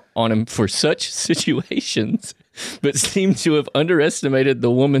cutter on him for such situations, but seemed to have underestimated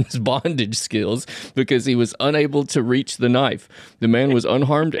the woman's bondage skills because he was unable to reach the knife. The man was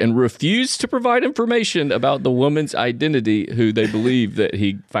unharmed and refused to provide information about the woman's identity, who they believe that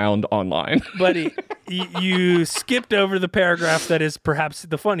he found online. Buddy, you skipped over the paragraph that is perhaps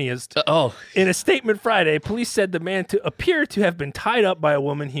the funniest. Oh, In a statement Friday, police said the man appeared to have been tied up by a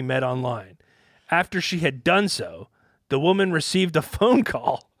woman he met online. After she had done so, the woman received a phone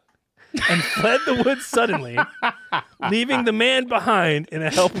call and fled the woods suddenly, leaving the man behind in a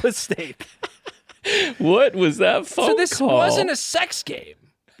helpless state. what was that phone So this call? wasn't a sex game.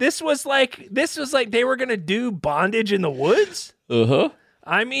 This was like they were gonna do bondage in the woods. Uh-huh.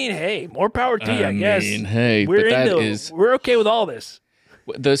 I mean, hey, more power to you, I guess. mean, hey, we're but that into, is- we're okay with all this.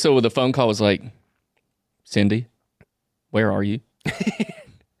 So the phone call was like, Cindy, where are you?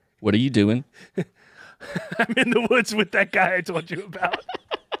 What are you doing? I'm in the woods with that guy I told you about.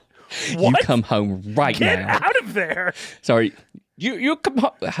 You come home right Get now. out of there. Sorry. You come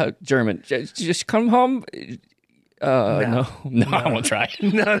home. German. Just come home. No, I won't try.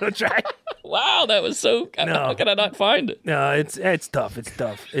 No, don't try. Wow, that was so. How can I not find it? No, it's tough. It's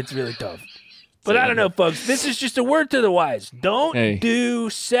tough. It's really tough. But I don't know, folks. This is just a word to the wise. Don't do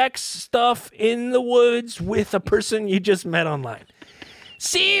sex stuff in the woods with a person you just met online.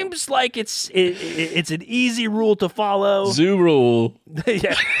 Seems like it's an easy rule to follow. Zoo rule.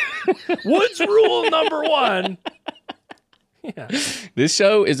 Yeah. Woods rule number 1. Yeah. This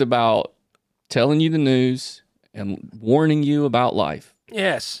show is about telling you the news and warning you about life.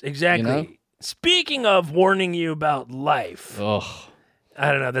 Yes, exactly. You know? Speaking of warning you about life. Oh.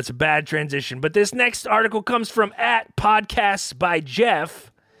 I don't know. That's a bad transition. But this next article comes from @Podcasts by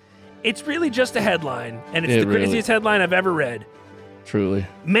Jeff. It's really just a headline, and it's the craziest headline I've ever read. Truly.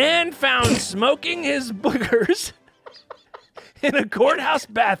 Man found smoking his boogers in a courthouse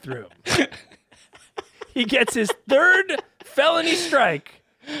bathroom. He gets his 3rd felony strike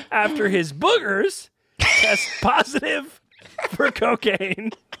after his boogers test positive for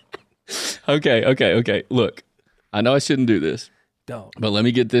cocaine. Okay. Look, I know I shouldn't do this. Don't. But let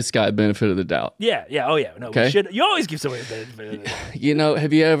me get this guy benefit of the doubt. Yeah. Oh, yeah. No, okay. We should. You always give somebody a benefit of the doubt. You know,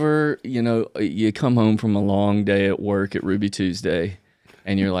 have you ever, you come home from a long day at work at Ruby Tuesday,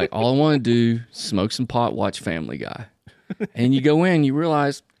 and you're like, all I want to do, smoke some pot, watch Family Guy. And you go in, you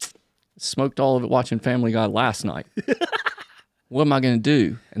realize, smoked all of it watching Family Guy last night. What am I going to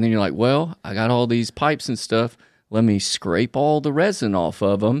do? And then you're like, well, I got all these pipes and stuff. Let me scrape all the resin off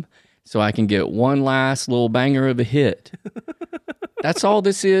of them so I can get one last little banger of a hit. That's all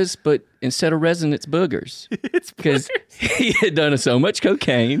this is, but instead of resin, it's boogers. Because he had done so much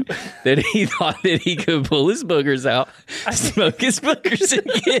cocaine that he thought that he could pull his boogers out, smoke his boogers, and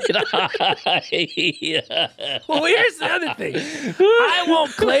get high. Well, here's the other thing. I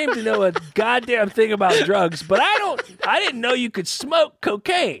won't claim to know a goddamn thing about drugs, but I didn't know you could smoke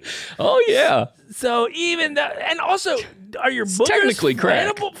cocaine. Oh, yeah. So even that, and also, are your boogers technically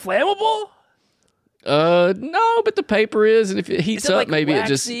crack. Flammable? No, but the paper is, and if it heats Is it up, like maybe waxy? it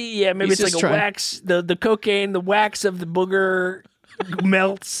just... Yeah, maybe it's like a wax. The cocaine, the wax of the booger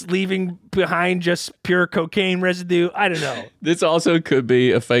melts, leaving behind just pure cocaine residue. I don't know. This also could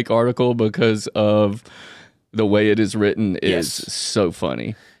be a fake article because of the way it is written is so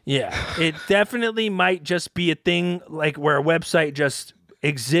funny. Yeah, it definitely might just be a thing like where a website just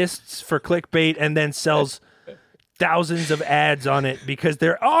exists for clickbait and then sells thousands of ads on it because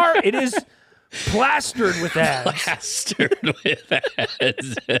it is plastered with ads.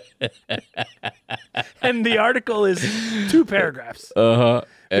 And the article is 2 paragraphs.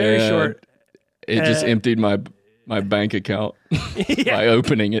 Very short. It just emptied my bank account by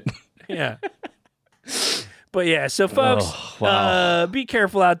opening it. Yeah. But yeah, so folks, be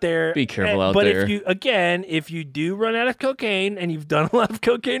careful out there. Be careful out there. there. But if you do run out of cocaine and you've done a lot of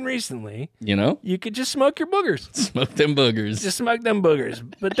cocaine recently, you could just smoke your boogers. Smoke them boogers. Just smoke them boogers.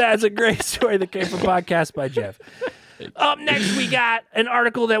 But that's a great story that came from Podcast by Jeff. Up next, we got an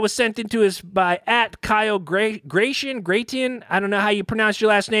article that was sent into us by @Kyle Gratian. I don't know how you pronounce your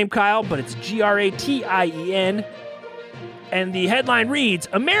last name, Kyle, but it's Gratien. And the headline reads,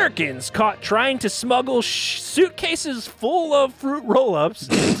 Americans caught trying to smuggle suitcases full of fruit roll-ups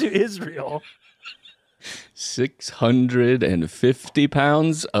into Israel. 650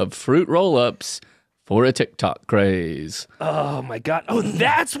 pounds of fruit roll-ups for a TikTok craze. Oh, my God. Oh,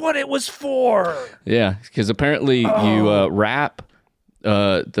 that's what it was for. Yeah, because apparently you wrap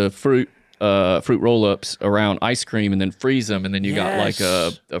the fruit roll-ups around ice cream and then freeze them, and then you got like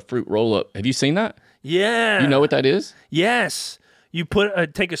a fruit roll-up. Have you seen that? Yeah. You know what that is? Yes. You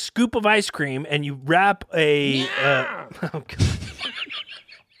take a scoop of ice cream and you wrap a... oh, God.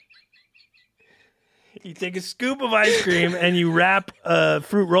 You take a scoop of ice cream and you wrap a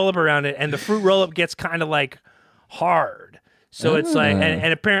fruit roll-up around it, and the fruit roll-up gets kind of like hard. So it's like,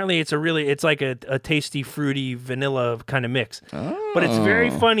 and apparently it's like a tasty, fruity, vanilla kind of mix. But it's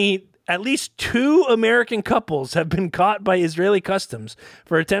very funny. At least 2 American couples have been caught by Israeli customs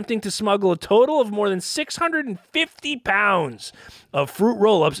for attempting to smuggle a total of more than 650 pounds of fruit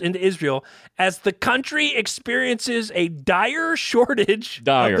roll-ups into Israel as the country experiences a dire shortage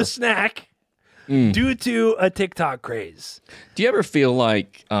of the snack due to a TikTok craze. Do you ever feel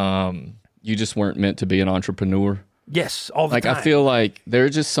like you just weren't meant to be an entrepreneur? Yes, all the time. I feel like there are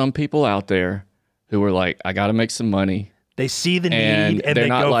just some people out there who are like, I got to make some money. They see the need and they're they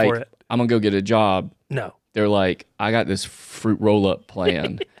not go like, for it. I'm going to go get a job. No. They're like, I got this fruit roll-up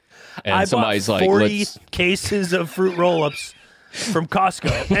plan. And I somebody's bought like, 40 cases of fruit roll-ups. from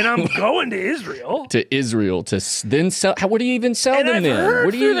Costco, and I'm going to Israel. To Israel to then sell. What do you even sell And them I've then? heard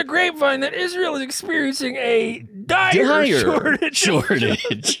What do through you the grapevine that Israel is experiencing a dire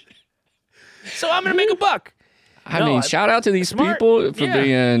shortage. So I'm going to make a buck. I mean, shout out to these smart. people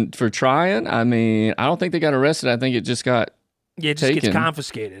for trying. I mean, I don't think they got arrested. I think it just got Yeah, it just taken. gets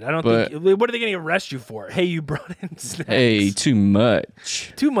confiscated. I don't But- think. What are they going to arrest you for? Hey, you brought in snacks. hey, too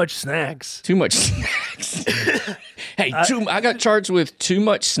much. Too much snacks. Too much snacks. Hey, I got charged with too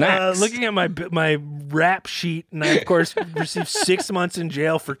much snacks. Looking at my rap sheet, and I of course received 6 months in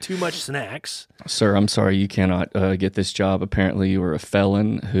jail for too much snacks. Sir, I'm sorry you cannot get this job. Apparently, you were a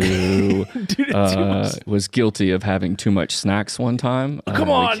felon who was guilty of having too much snacks one time. Come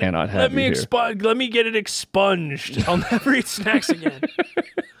on, we cannot have let me you here. let me get it expunged. I'll never eat snacks again.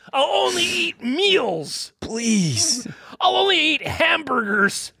 I'll only eat meals. Please, I'll only eat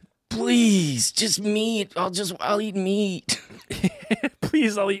hamburgers. please, just meat. I'll eat meat.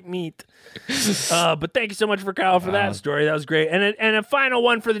 Please, I'll eat meat. But thank you so much for Kyle for that story. That was great. And a final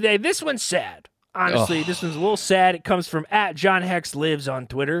one for the day. This one's sad. Honestly, this one's a little sad. It comes from @JohnHexLives on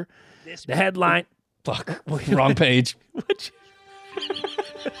Twitter. The headline. Fuck, wrong page.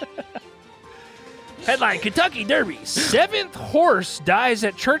 Headline: Kentucky Derby. 7th horse dies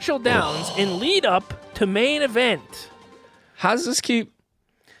at Churchill Downs in lead up to main event. How does this keep?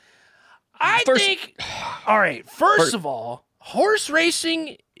 I First- think. All right. First of all, horse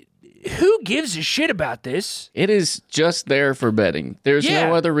racing. Who gives a shit about this? It is just there for betting. There's Yeah.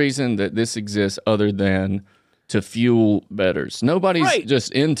 no other reason that this exists other than to fuel bettors. Nobody's Right.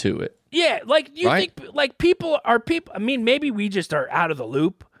 just into it. Yeah, like you Right? think like people. I mean, maybe we just are out of the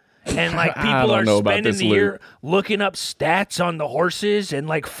loop, and like I people don't are know about spending this the year looking up stats on the horses and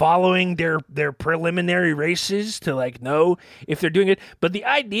like following their preliminary races to like know if they're doing it. But the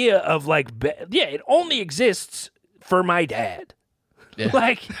idea of like, it only exists for my dad.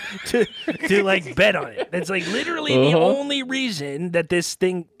 Like to like bet on it. That's like literally the only reason that this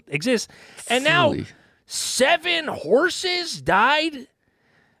thing exists. And now Fully. 7 horses died.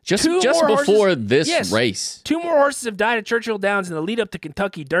 Just Two more before horses- this yes. race. 2 more horses have died at Churchill Downs in the lead up to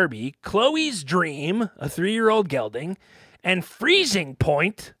Kentucky Derby. Chloe's Dream, a 3-year-old gelding, and Freezing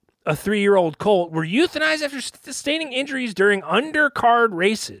Point, a 3-year-old colt, were euthanized after sustaining injuries during undercard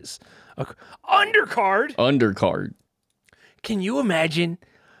races. Undercard? Undercard. Can you imagine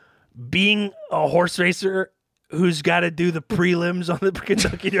being a horse racer who's got to do the prelims on the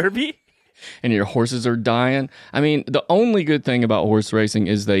Kentucky Derby? And your horses are dying. I mean, the only good thing about horse racing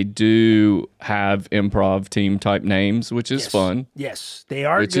is they do have improv team type names, which is fun. Yes, they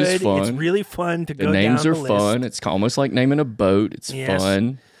are Which is good. fun. It's really fun to The go names down are the fun. list. It's almost like naming a boat. It's Yes.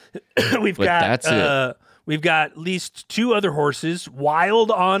 fun. We've But got that's it. We've got at least 2 other horses, Wild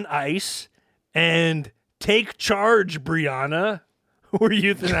on Ice and Take Charge Brianna, who were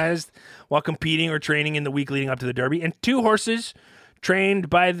euthanized while competing or training in the week leading up to the Derby, and 2 horses trained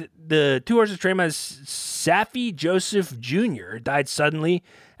by the 2 horses trained by Safi Joseph Jr. died suddenly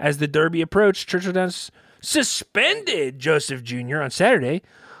as the Derby approached. Churchill Downs suspended Joseph Jr. on Saturday.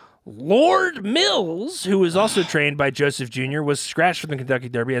 Lord Mills, who was also trained by Joseph Jr., was scratched from the Kentucky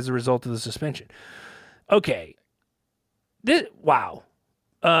Derby as a result of the suspension. Okay. Wow.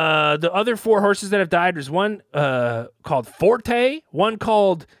 The other 4 horses that have died, there's one called Forte, one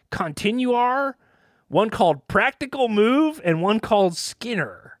called Continuar, one called Practical Move, and one called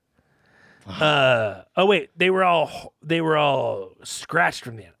Skinner. Oh wait, they were all scratched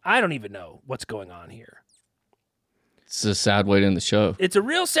from the end. I don't even know what's going on here. It's a sad way to end the show. It's a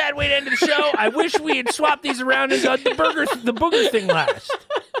real sad way to end the show. I wish we had swapped these around and done the booger thing last.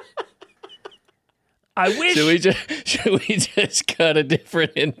 I wish. Should we just cut a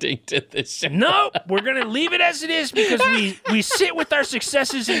different ending to this show? Nope, we're gonna leave it as it is because we sit with our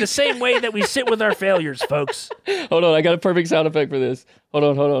successes in the same way that we sit with our failures, folks. Hold on, I got a perfect sound effect for this.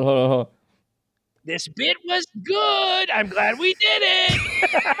 Hold on. This bit was good. I'm glad we did it.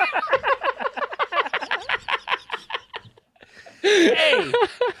 Hey,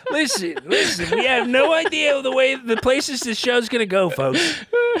 listen. We have no idea the way the places this show's gonna go, folks.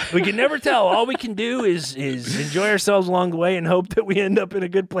 We can never tell. All we can do is enjoy ourselves along the way and hope that we end up in a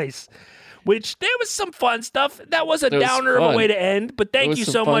good place. Which there was some fun stuff. That was a It was downer of a fun. way to end. But thank was you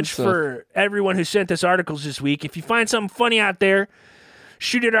some so fun much stuff. for everyone who sent us articles this week. If you find something funny out there,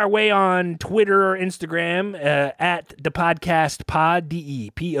 shoot it our way on Twitter or Instagram at the podcast pod,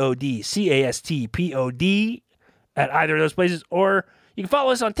 DEPODCASTPOD at either of those places, or you can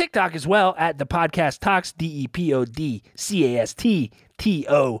follow us on TikTok as well at the podcast talks,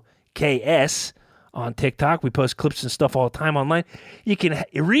 DEPODCASTTOKS on TikTok. We post clips and stuff all the time online. You can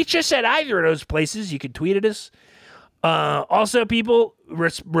reach us at either of those places. You can tweet at us. Also, people,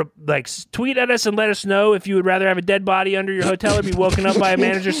 tweet at us and let us know if you would rather have a dead body under your hotel or be woken up by a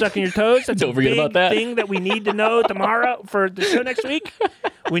manager sucking your toes. That's Don't a forget big about that. thing that we need to know tomorrow for the show next week.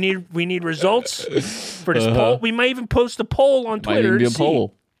 We need results for this poll. We might even post a poll on Might Twitter. even be a to see.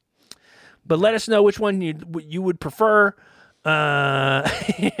 poll. But let us know which one you would prefer. Yeah.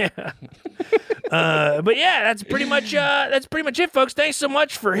 But yeah, that's pretty much it, folks. Thanks so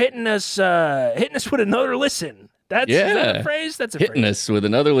much for hitting us with another listen. Is that a phrase? That's a hitting phrase. us with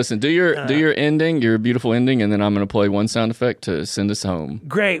another listen. Do your ending, your beautiful ending, and then I'm going to play one sound effect to send us home.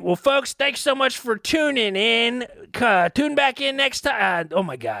 Great. Well, folks, thanks so much for tuning in. Tune back in next time. Oh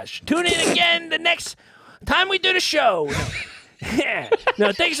my gosh, tune in again the next time we do the show. Yeah.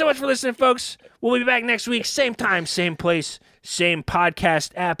 No, thanks so much for listening, folks. We'll be back next week, same time, same place, same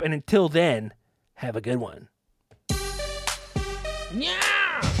podcast app, and until then, have a good one. Yeah.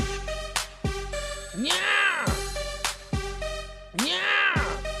 Yeah.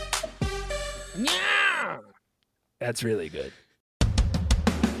 Yeah. Yeah. That's really good.